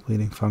a stop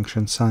bleeding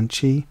function. San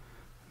Qi,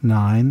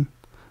 9.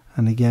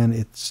 And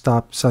again,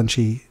 San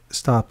Qi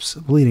stops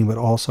bleeding, but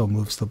also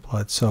moves the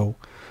blood, so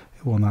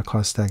it will not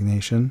cause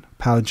stagnation.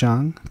 Pao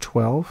Jiang,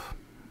 12.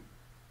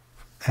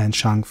 And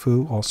Shang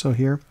Fu also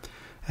here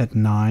at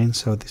 9.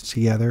 So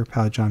together,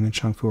 Pao Jiang and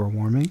Shang Fu are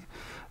warming.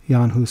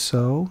 Yan Hu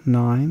So,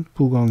 9.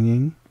 Pu Gong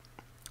Ying,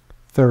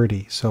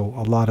 30. So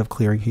a lot of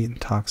clearing heat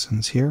and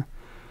toxins here.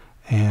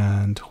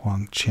 And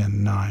Huang Qin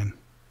 9.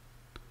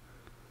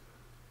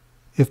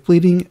 If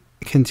bleeding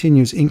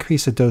continues,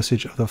 increase the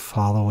dosage of the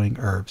following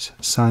herbs: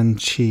 San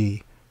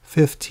Qi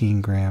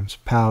 15 grams,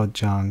 Pao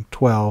Jiang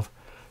 12,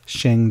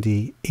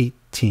 Shengdi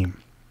 18.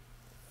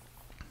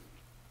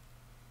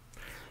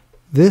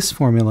 This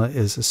formula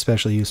is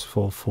especially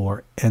useful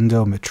for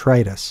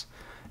endometritis,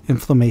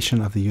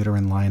 inflammation of the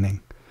uterine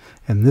lining.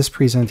 In this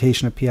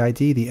presentation of PID,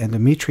 the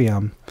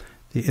endometrium,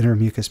 the inner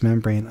mucous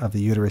membrane of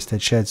the uterus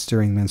that sheds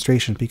during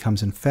menstruation,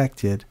 becomes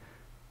infected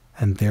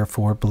and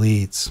therefore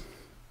bleeds.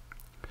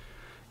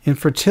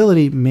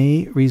 Infertility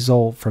may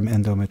result from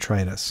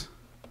endometritis.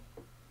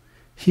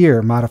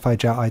 Here, modified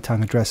Jiao Ai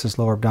Tang addresses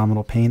lower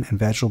abdominal pain and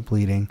vaginal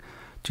bleeding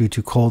due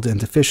to cold and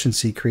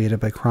deficiency created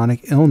by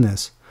chronic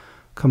illness,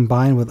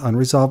 combined with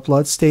unresolved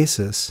blood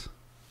stasis,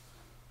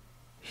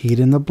 heat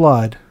in the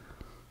blood,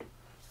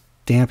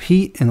 damp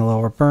heat in the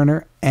lower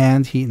burner,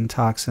 and heat and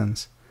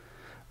toxins.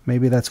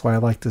 Maybe that's why I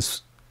like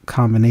this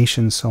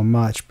combination so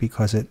much,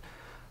 because it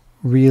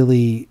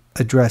really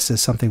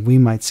addresses something we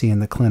might see in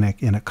the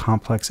clinic in a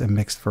complex and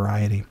mixed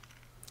variety.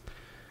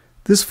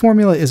 This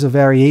formula is a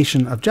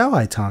variation of Jiao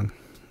Ai Tang,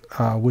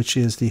 which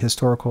is the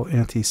historical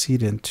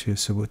antecedent to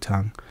Subu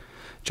Tang.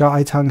 Jiao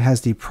Ai Tang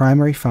has the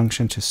primary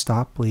function to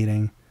stop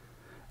bleeding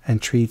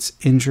and treats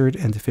injured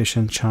and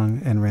deficient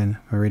Cheng and Ren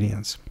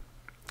meridians.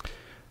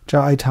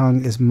 Jiao Ai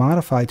Tang is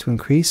modified to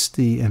increase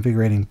the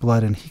invigorating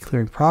blood and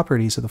heat-clearing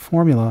properties of the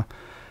formula.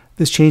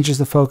 This changes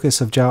the focus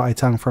of Jiao Ai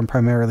Tang from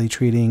primarily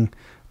treating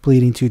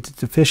bleeding due to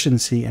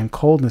deficiency and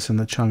coldness in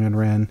the Cheng and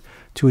Ren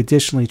to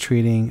additionally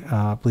treating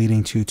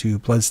bleeding due to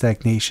blood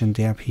stagnation,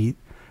 damp heat,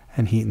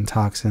 and heat and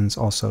toxins,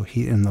 also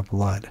heat in the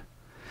blood.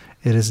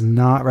 It is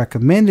not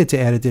recommended to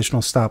add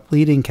additional stop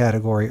bleeding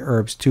category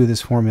herbs to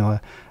this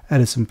formula,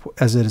 as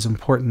it is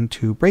important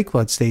to break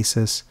blood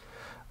stasis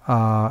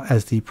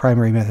as the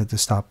primary method to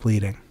stop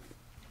bleeding.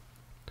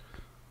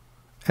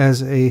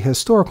 As a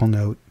historical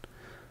note,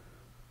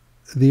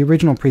 the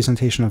original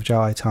presentation of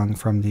Jiao Ai Tang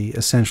from the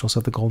Essentials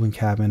of the Golden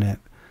Cabinet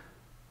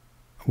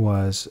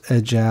was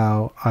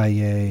Ejiao,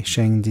 Aiye,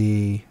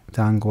 Shengdi,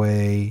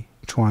 Dangui,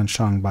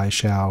 Chuansheng,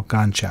 Baishao,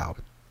 Ganqiao.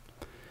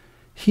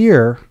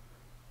 Here,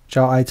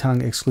 Jiao Ai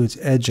Tang excludes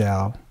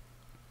Ejiao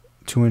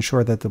to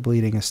ensure that the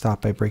bleeding is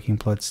stopped by breaking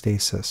blood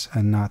stasis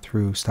and not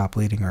through stop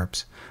bleeding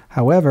herbs.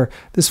 However,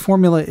 this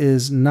formula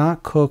is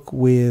not cooked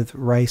with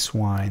rice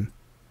wine,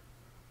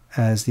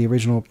 as the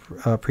original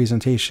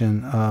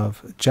presentation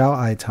of Jiao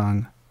Ai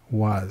Tang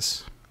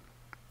was.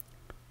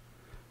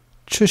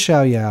 Chu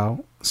Xiao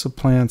Yao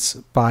supplants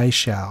Bai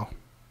Xiao.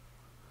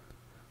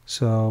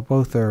 So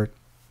both are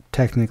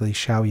technically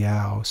Xiao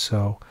Yao.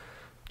 So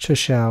Chu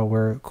Xiao,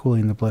 we're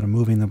cooling the blood and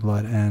moving the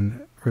blood,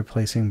 and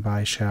replacing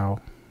Bai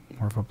Xiao,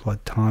 more of a blood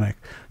tonic,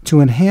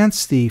 to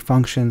enhance the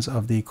functions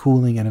of the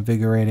cooling and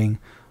invigorating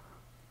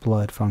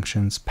blood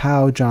functions.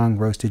 Pao Jiang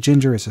roasted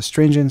ginger is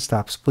astringent,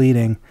 stops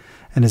bleeding,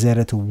 and is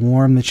added to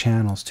warm the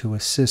channels to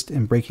assist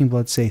in breaking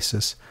blood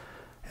stasis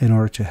in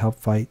order to help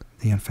fight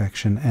the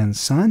infection. And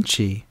San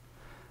Qi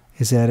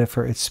is added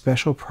for its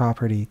special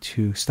property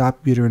to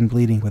stop uterine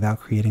bleeding without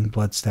creating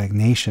blood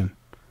stagnation.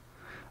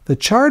 The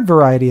charred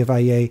variety of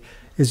Aiye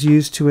is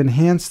used to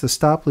enhance the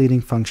stop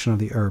bleeding function of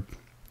the herb.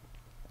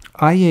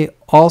 Aiye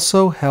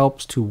also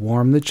helps to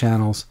warm the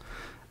channels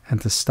and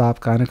to stop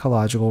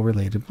gynecological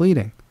related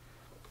bleeding.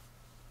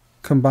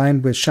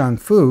 Combined with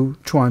Shangfu,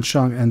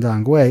 Chuansheng, and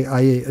Dangui,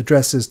 Aiye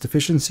addresses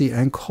deficiency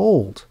and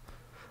cold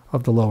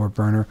of the lower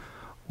burner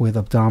with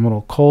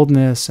abdominal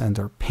coldness and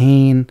or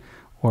pain,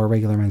 or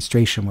regular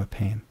menstruation with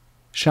pain.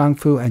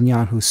 Shangfu and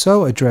Yanhu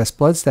So address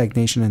blood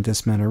stagnation and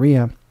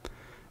dysmenorrhea,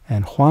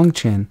 and Huang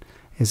Qin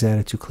is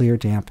added to clear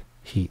damp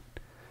heat.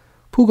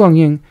 Pu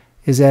Gongying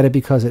is added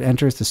because it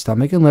enters the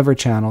stomach and liver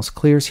channels,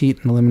 clears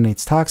heat and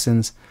eliminates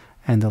toxins,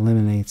 and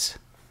eliminates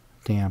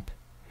damp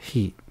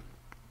heat.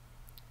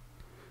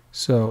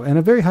 So, and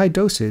a very high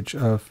dosage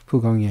of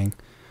Pu Gongying.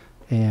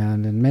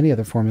 And in many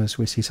other formulas,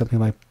 we see something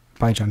like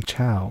Baijiang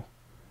Chao.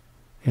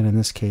 And in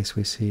this case,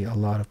 we see a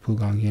lot of Pu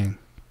Gongying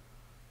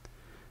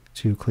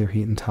to clear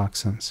heat and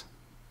toxins.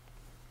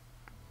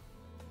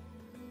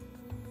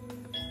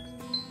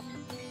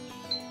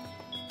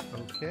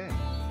 Okay.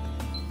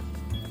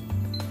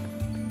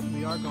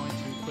 We are going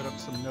to put up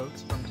some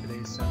notes from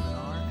today's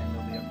seminar, and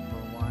they'll be up for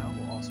a while.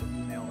 We'll also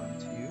email them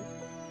to you,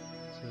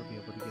 so you'll be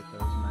able to get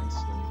those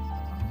nicely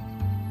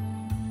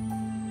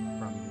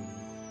from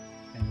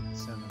the end of the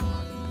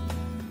seminar.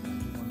 If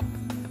you want to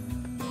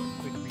do a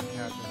quick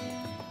recap of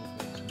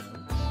those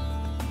notes.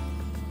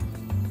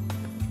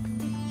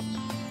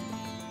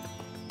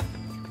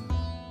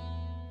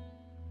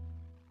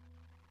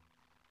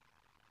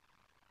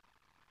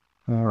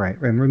 All right,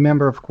 and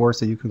remember, of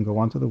course, that you can go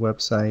onto the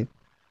website,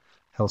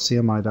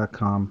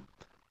 healthcmi.com,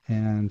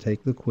 and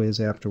take the quiz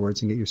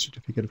afterwards and get your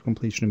certificate of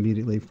completion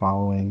immediately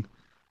following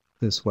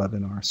this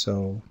webinar.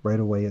 So right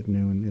away at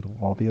noon, it'll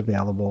all be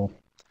available.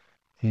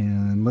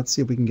 And let's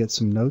see if we can get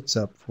some notes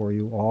up for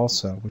you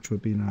also, which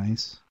would be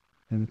nice.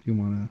 And if you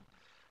want to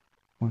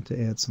Want to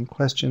add some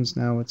questions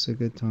now, it's a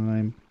good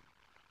time.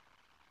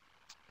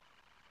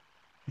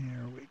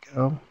 There we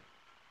go.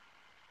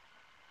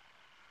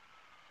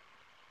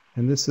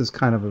 And this is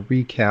kind of a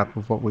recap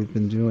of what we've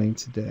been doing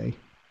today.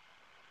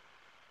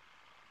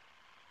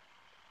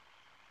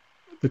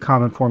 The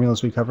common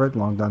formulas we covered: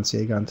 Longdan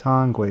Siegan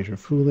Tang, Guizhi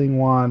Fuling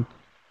Wan,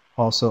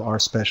 also our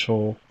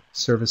special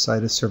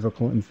cervicitis,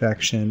 cervical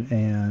infection,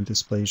 and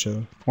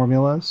dysplasia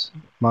formulas,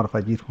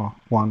 modified Yi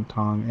Huan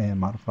Tang and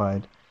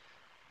modified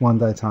Wan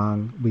Dai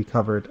Tang. We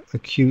covered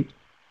acute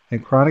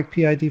and chronic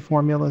PID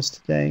formulas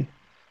today.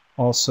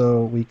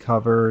 Also, we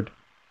covered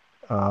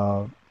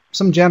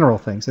some general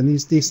things, and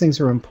these things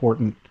are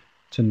important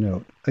to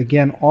note.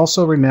 Again,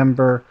 also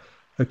remember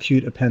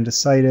acute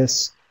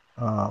appendicitis.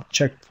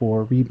 Check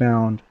for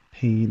rebound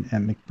pain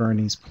at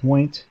McBurney's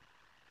point,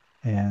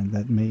 and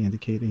that may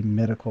indicate a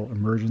medical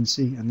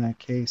emergency in that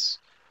case.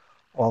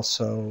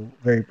 Also,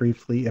 very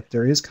briefly, if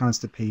there is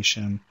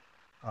constipation,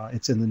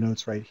 it's in the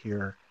notes right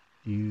here.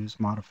 Use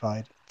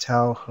modified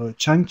Tao He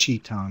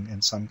Changqi Tang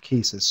in some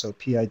cases. So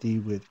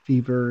PID with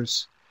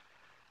fevers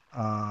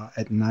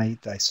at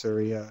night,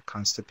 dysuria,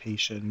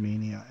 constipation,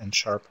 mania, and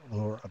sharp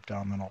lower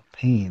abdominal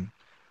pain.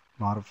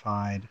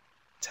 Modified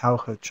Tao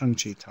He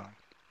Changqi Tang.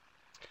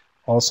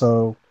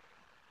 Also,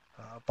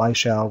 Bai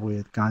Xiao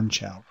with Gan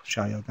Qiao,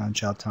 Xiaoyao Gan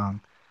Qiao Tang.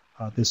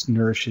 This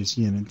nourishes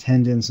yin and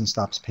tendons and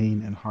stops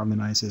pain and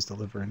harmonizes the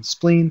liver and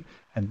spleen,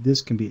 and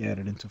this can be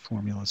added into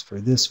formulas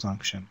for this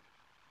function.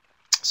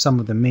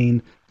 Some of the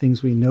main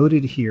things we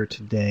noted here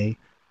today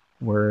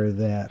were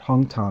that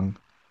Hong Tang,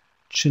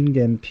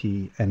 Chingen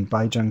Pi, and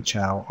Baijiang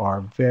Qiao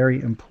are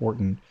very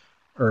important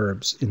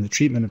herbs in the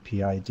treatment of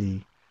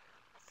PID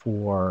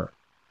for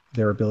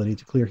their ability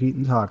to clear heat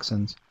and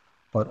toxins,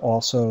 but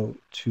also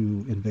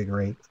to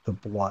invigorate the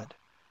blood.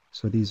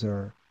 So these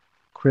are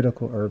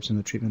critical herbs in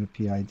the treatment of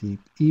PID.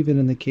 Even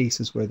in the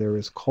cases where there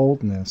is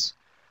coldness,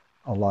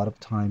 a lot of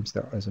times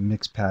there is a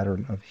mixed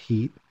pattern of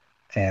heat,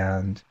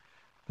 and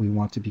we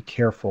want to be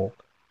careful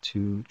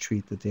to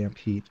treat the damp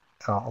heat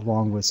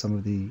along with some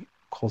of the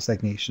cold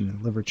stagnation in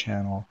the liver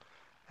channel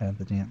and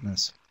the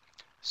dampness.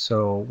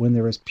 So when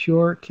there is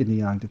pure kidney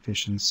yang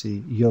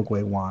deficiency,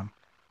 Yogui Wan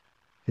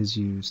is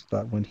used,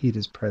 but when heat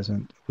is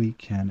present, we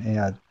can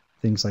add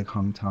things like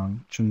Hong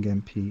Tang,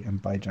 Chungen Pi,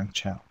 and Baijiang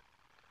Qiao.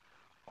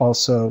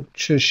 Also,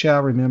 Chi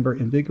Xiao, remember,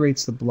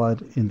 invigorates the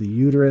blood in the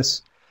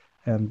uterus,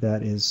 and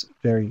that is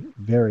very,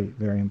 very,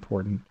 very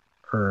important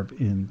herb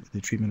in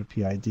the treatment of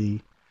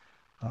PID.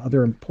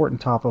 Other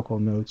important topical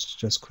notes,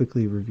 just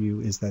quickly review,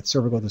 is that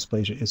cervical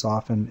dysplasia is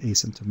often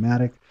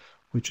asymptomatic,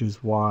 which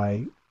is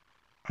why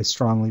I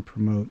strongly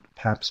promote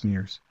pap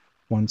smears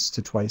once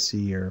to twice a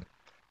year.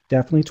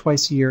 Definitely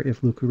twice a year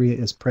if leukorrhea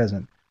is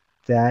present.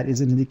 That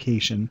is an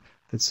indication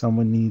that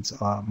someone needs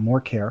more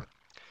care,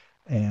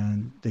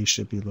 and they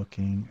should be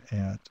looking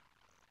at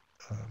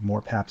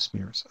more pap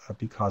smears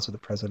because of the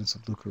presence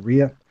of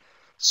leukorrhea.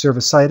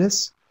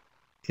 Cervicitis,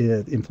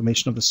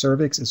 inflammation of the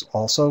cervix, is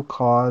also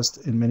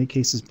caused in many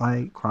cases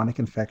by chronic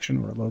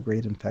infection or a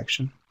low-grade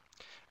infection,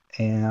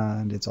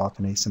 and it's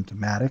often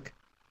asymptomatic,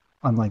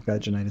 unlike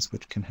vaginitis,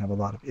 which can have a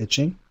lot of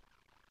itching.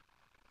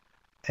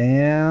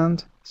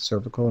 And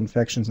cervical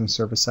infections and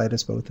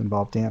cervicitis both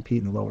involve damp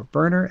heat in the lower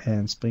burner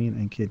and spleen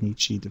and kidney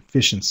qi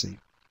deficiency.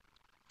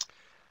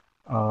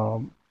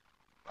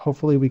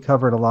 Hopefully we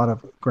covered a lot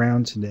of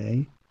ground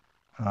today.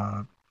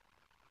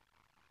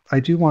 I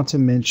do want to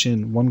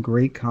mention one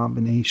great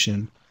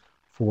combination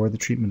for the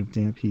treatment of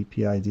damp heat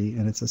PID,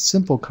 and it's a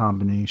simple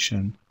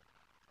combination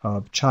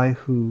of Chai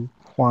Hu,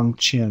 Huang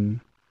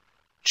Qin,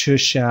 Chi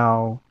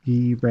Xiao,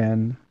 Yi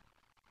Ren,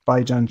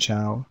 Baijiang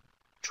Qiao,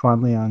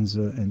 Chuan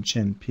Lianzi, and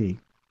Chen Pi.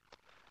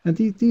 And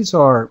these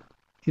are,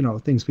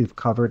 things we've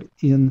covered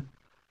in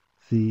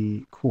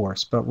the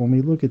course, but when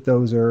we look at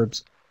those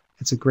herbs,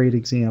 it's a great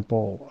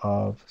example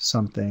of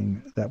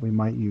something that we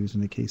might use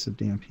in the case of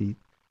damp heat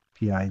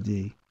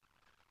PID.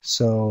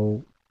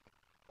 So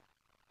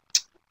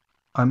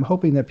I'm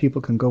hoping that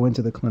people can go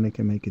into the clinic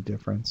and make a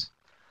difference.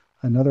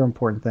 Another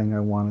important thing I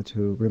wanted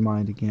to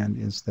remind again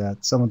is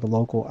that some of the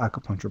local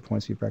acupuncture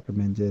points we've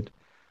recommended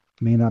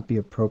may not be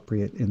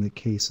appropriate in the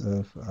case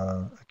of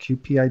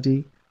acute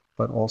PID,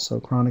 but also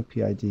chronic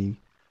PID,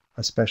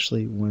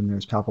 especially when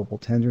there's palpable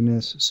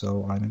tenderness.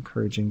 So I'm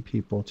encouraging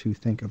people to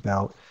think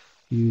about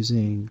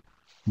using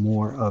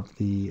more of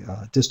the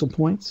distal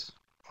points.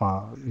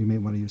 You may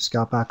want to use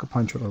scalp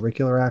acupuncture,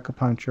 auricular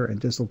acupuncture, and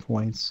distal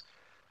points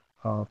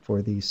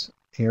for these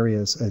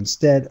areas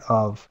instead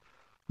of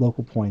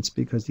local points,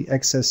 because the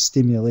excess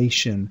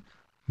stimulation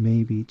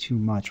may be too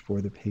much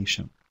for the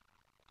patient.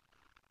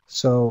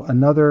 So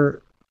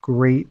another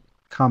great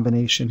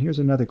combination, here's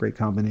another great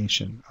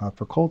combination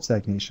for cold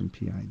stagnation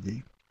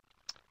PID.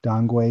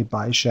 Dangui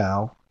Bai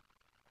Xiao,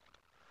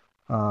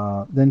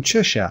 then Chi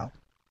Xiao,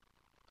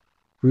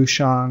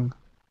 Rushang,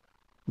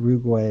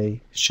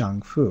 Rugui,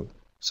 Shangfu.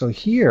 So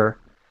here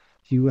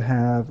you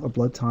have a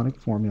blood tonic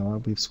formula.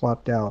 We've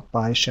swapped out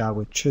Bai Xiao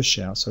with Chi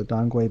Xiao. So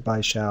Dangui Bai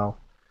Xiao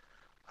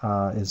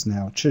is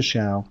now Chi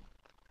Xiao.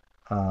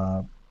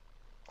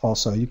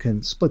 also. You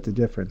can split the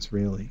difference,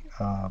 really,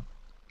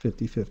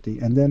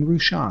 50-50. And then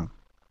Rushang,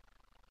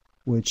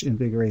 which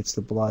invigorates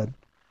the blood,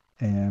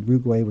 and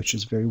Rugui, which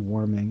is very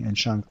warming, and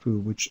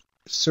Shangfu, which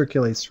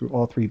circulates through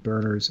all three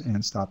burners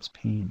and stops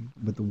pain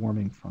with the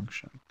warming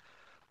function.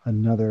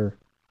 Another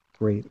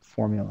great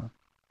formula.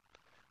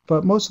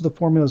 But most of the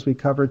formulas we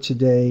covered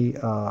today,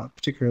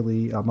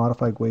 particularly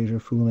modified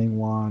Guizhou Fuling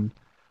Wan,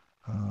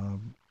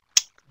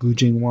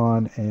 Gujing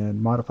Wan,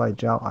 and modified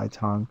Jiao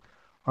Aitang,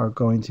 are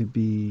going to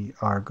be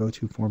our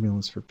go-to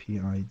formulas for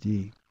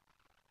PID.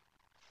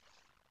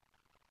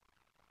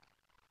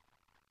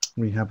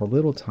 We have a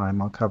little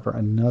time. I'll cover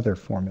another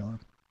formula.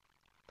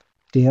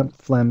 Damp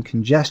phlegm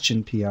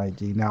congestion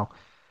PID. Now,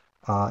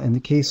 in the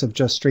case of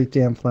just straight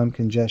damp phlegm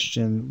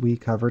congestion, we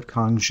covered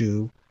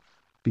Kangzhu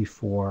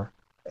before.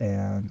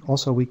 And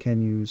also we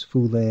can use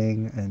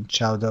Fuling and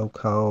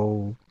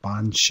Chaodoukou,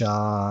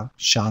 Bansha,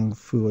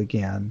 Shangfu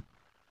again,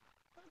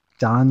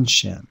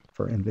 Danshin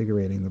for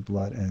invigorating the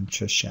blood, and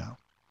Chishao.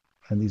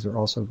 And these are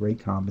also great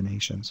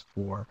combinations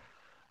for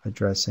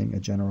addressing a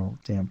general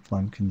damp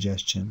phlegm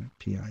congestion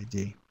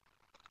PID.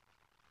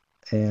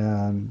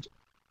 And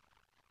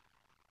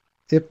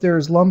if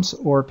there's lumps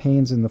or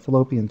pains in the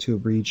fallopian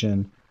tube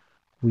region,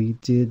 we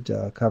did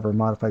cover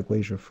modified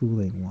Guizhou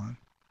Fuling Wan.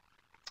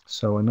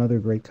 So another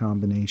great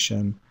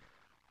combination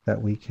that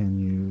we can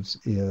use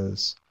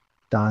is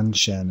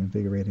Danshen,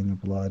 invigorating the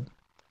blood,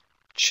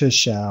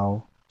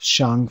 Chishao,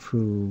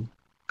 Shangfu,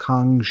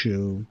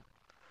 Kangzhu,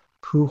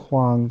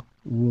 Puhuang,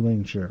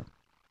 Wulingzhi.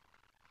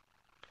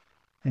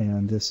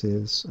 And this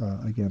is,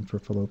 again, for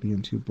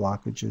fallopian tube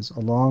blockages,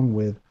 along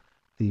with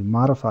the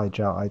modified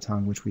Jiao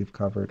Aitang, which we've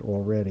covered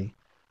already.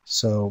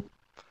 So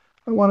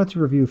I wanted to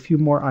review a few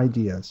more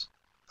ideas.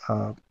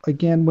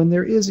 Again, when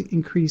there is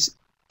increased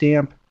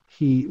damp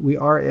heat, we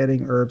are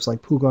adding herbs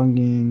like Pugong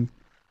Ying,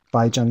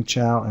 Baizheng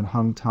Chao, and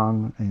Hung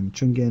Tang, and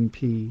Chungen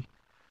Pi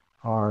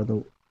are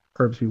the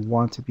herbs we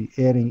want to be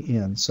adding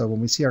in. So when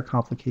we see our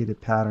complicated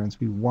patterns,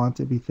 we want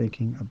to be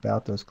thinking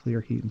about those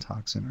clear heat and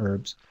toxin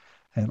herbs,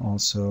 and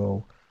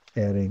also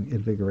adding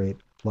invigorate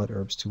blood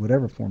herbs to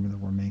whatever formula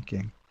we're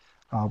making.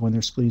 When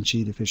there's spleen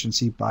qi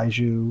deficiency,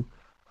 Baizhu,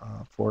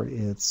 for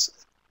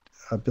its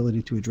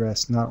ability to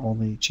address not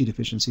only qi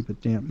deficiency but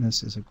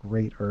dampness, is a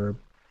great herb.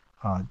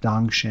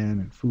 Dangshan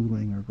and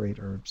Fuling are great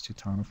herbs to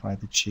tonify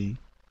the qi.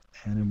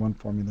 And in one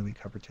formula we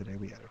covered today,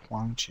 we added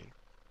Huang qi.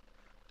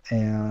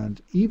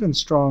 And even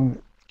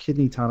strong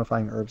kidney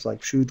tonifying herbs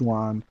like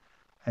Shuduan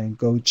and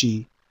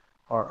Goji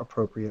are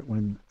appropriate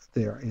when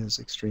there is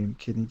extreme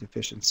kidney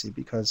deficiency,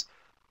 because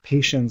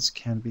patients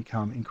can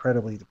become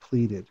incredibly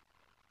depleted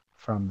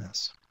from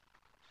this.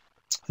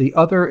 The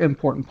other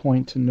important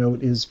point to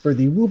note is for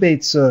the Wu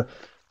Beizi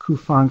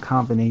Kufan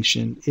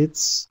combination,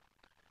 it's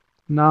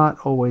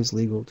not always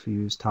legal to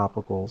use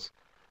topicals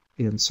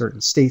in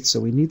certain states, so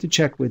we need to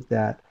check with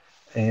that.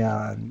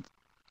 And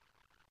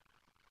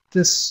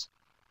this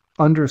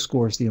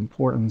underscores the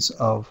importance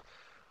of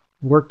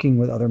working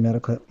with other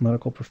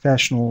medical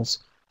professionals,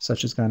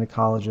 such as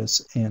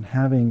gynecologists, and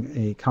having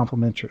a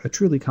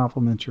truly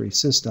complementary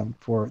system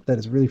that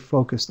is really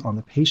focused on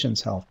the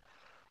patient's health,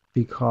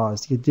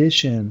 because the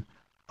addition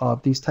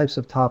of these types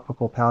of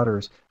topical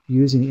powders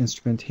using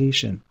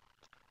instrumentation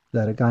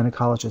that a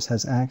gynecologist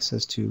has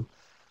access to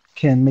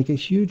can make a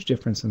huge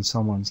difference in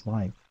someone's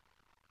life.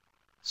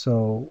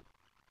 So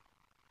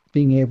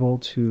being able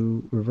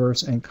to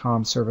reverse and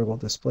calm cervical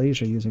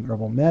dysplasia using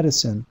herbal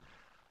medicine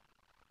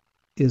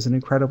is an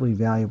incredibly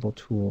valuable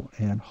tool,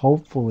 and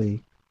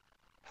hopefully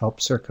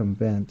help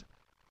circumvent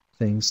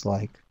things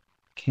like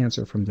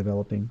cancer from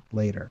developing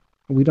later.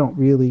 We don't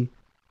really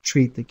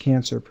treat the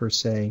cancer per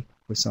se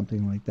with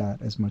something like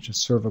that as much as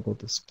cervical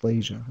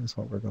dysplasia is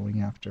what we're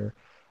going after.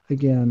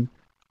 Again,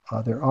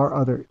 there are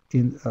other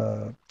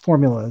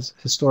formulas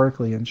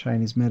historically in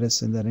Chinese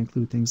medicine that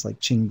include things like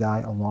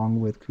Qingdai along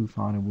with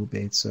Kufan and Wu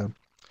Beizi.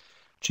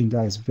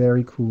 Qingdai is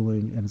very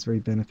cooling and it's very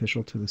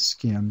beneficial to the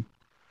skin.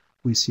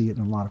 We see it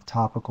in a lot of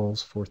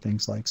topicals for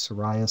things like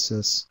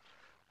psoriasis,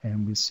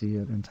 and we see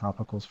it in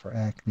topicals for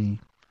acne,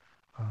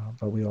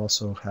 but we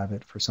also have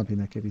it for something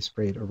that can be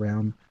sprayed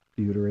around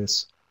the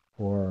uterus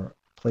or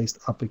placed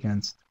up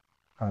against,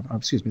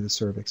 the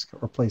cervix,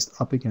 or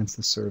placed up against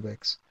the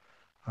cervix.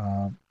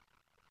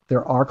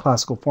 There are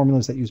classical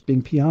formulas that use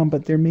Bing Pian,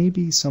 but there may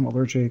be some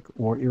allergic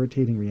or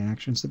irritating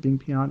reactions to Bing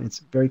Pian. It's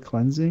very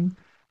cleansing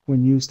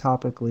when used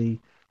topically,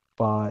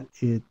 but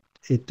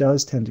it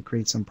does tend to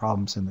create some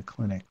problems in the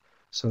clinic.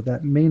 So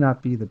that may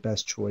not be the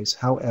best choice.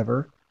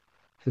 However,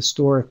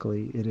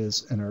 historically, it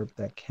is an herb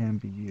that can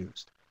be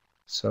used.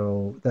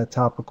 So that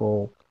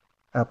topical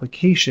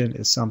application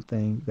is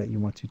something that you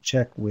want to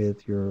check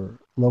with your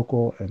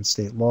local and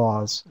state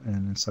laws,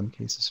 and in some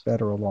cases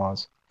federal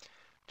laws,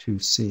 to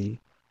see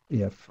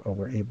if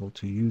we're able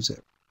to use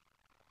it.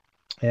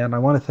 And I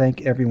want to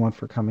thank everyone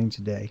for coming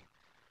today.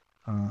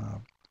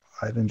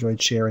 I've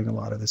enjoyed sharing a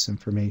lot of this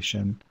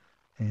information,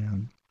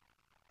 and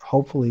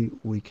hopefully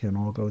we can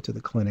all go to the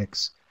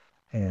clinics,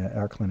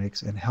 our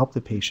clinics, and help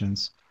the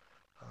patients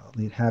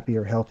lead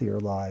happier, healthier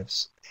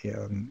lives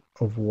and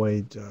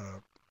avoid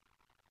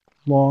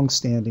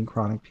long-standing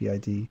chronic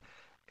PID.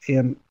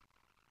 And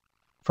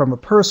from a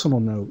personal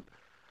note,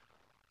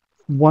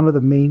 one of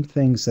the main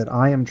things that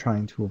I am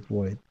trying to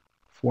avoid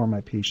for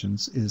my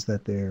patients is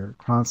that they're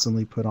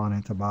constantly put on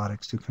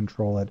antibiotics to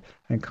control it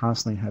and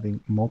constantly having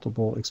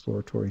multiple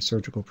exploratory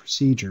surgical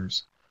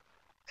procedures,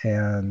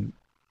 and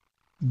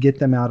get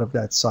them out of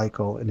that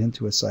cycle and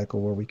into a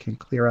cycle where we can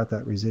clear out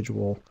that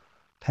residual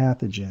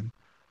pathogen.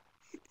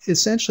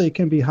 Essentially, it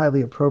can be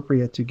highly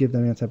appropriate to give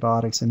them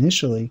antibiotics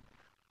initially,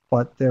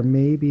 but there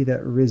may be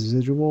that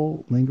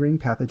residual lingering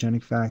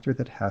pathogenic factor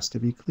that has to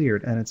be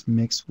cleared, and it's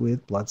mixed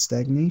with blood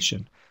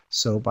stagnation.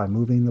 So by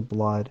moving the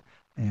blood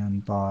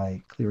and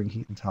by clearing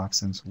heat and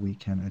toxins, we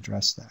can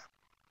address that.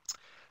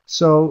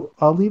 So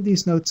I'll leave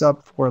these notes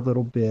up for a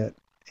little bit,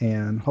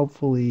 and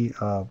hopefully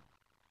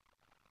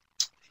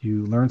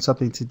you learned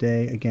something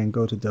today. Again,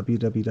 go to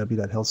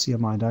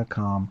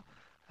www.healthcmi.com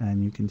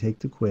and you can take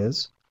the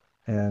quiz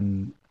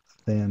and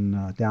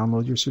then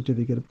download your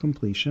certificate of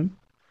completion.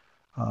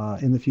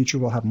 In the future,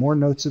 we'll have more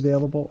notes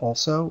available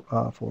also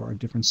for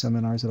different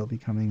seminars that will be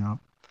coming up.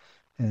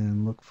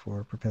 And look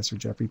for Professor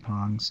Jeffrey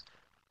Pong's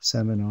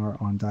seminar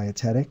on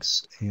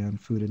dietetics and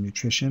food and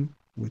nutrition,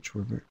 which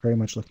we're very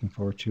much looking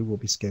forward to. We'll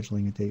be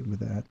scheduling a date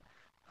with that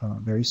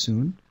very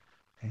soon,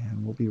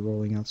 and we'll be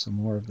rolling out some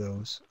more of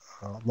those.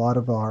 A lot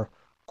of our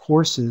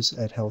courses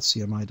at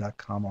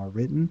healthcmi.com are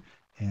written,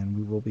 and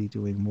we will be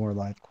doing more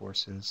live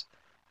courses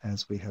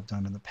as we have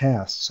done in the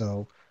past.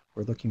 So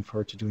we're looking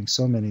forward to doing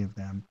so many of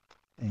them.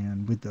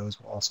 And with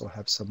those, we'll also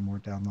have some more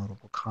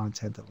downloadable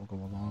content that will go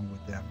along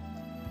with them.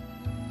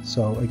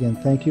 So again,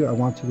 thank you. I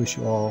want to wish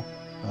you all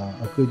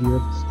a good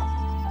year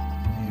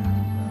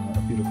and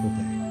a beautiful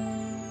day.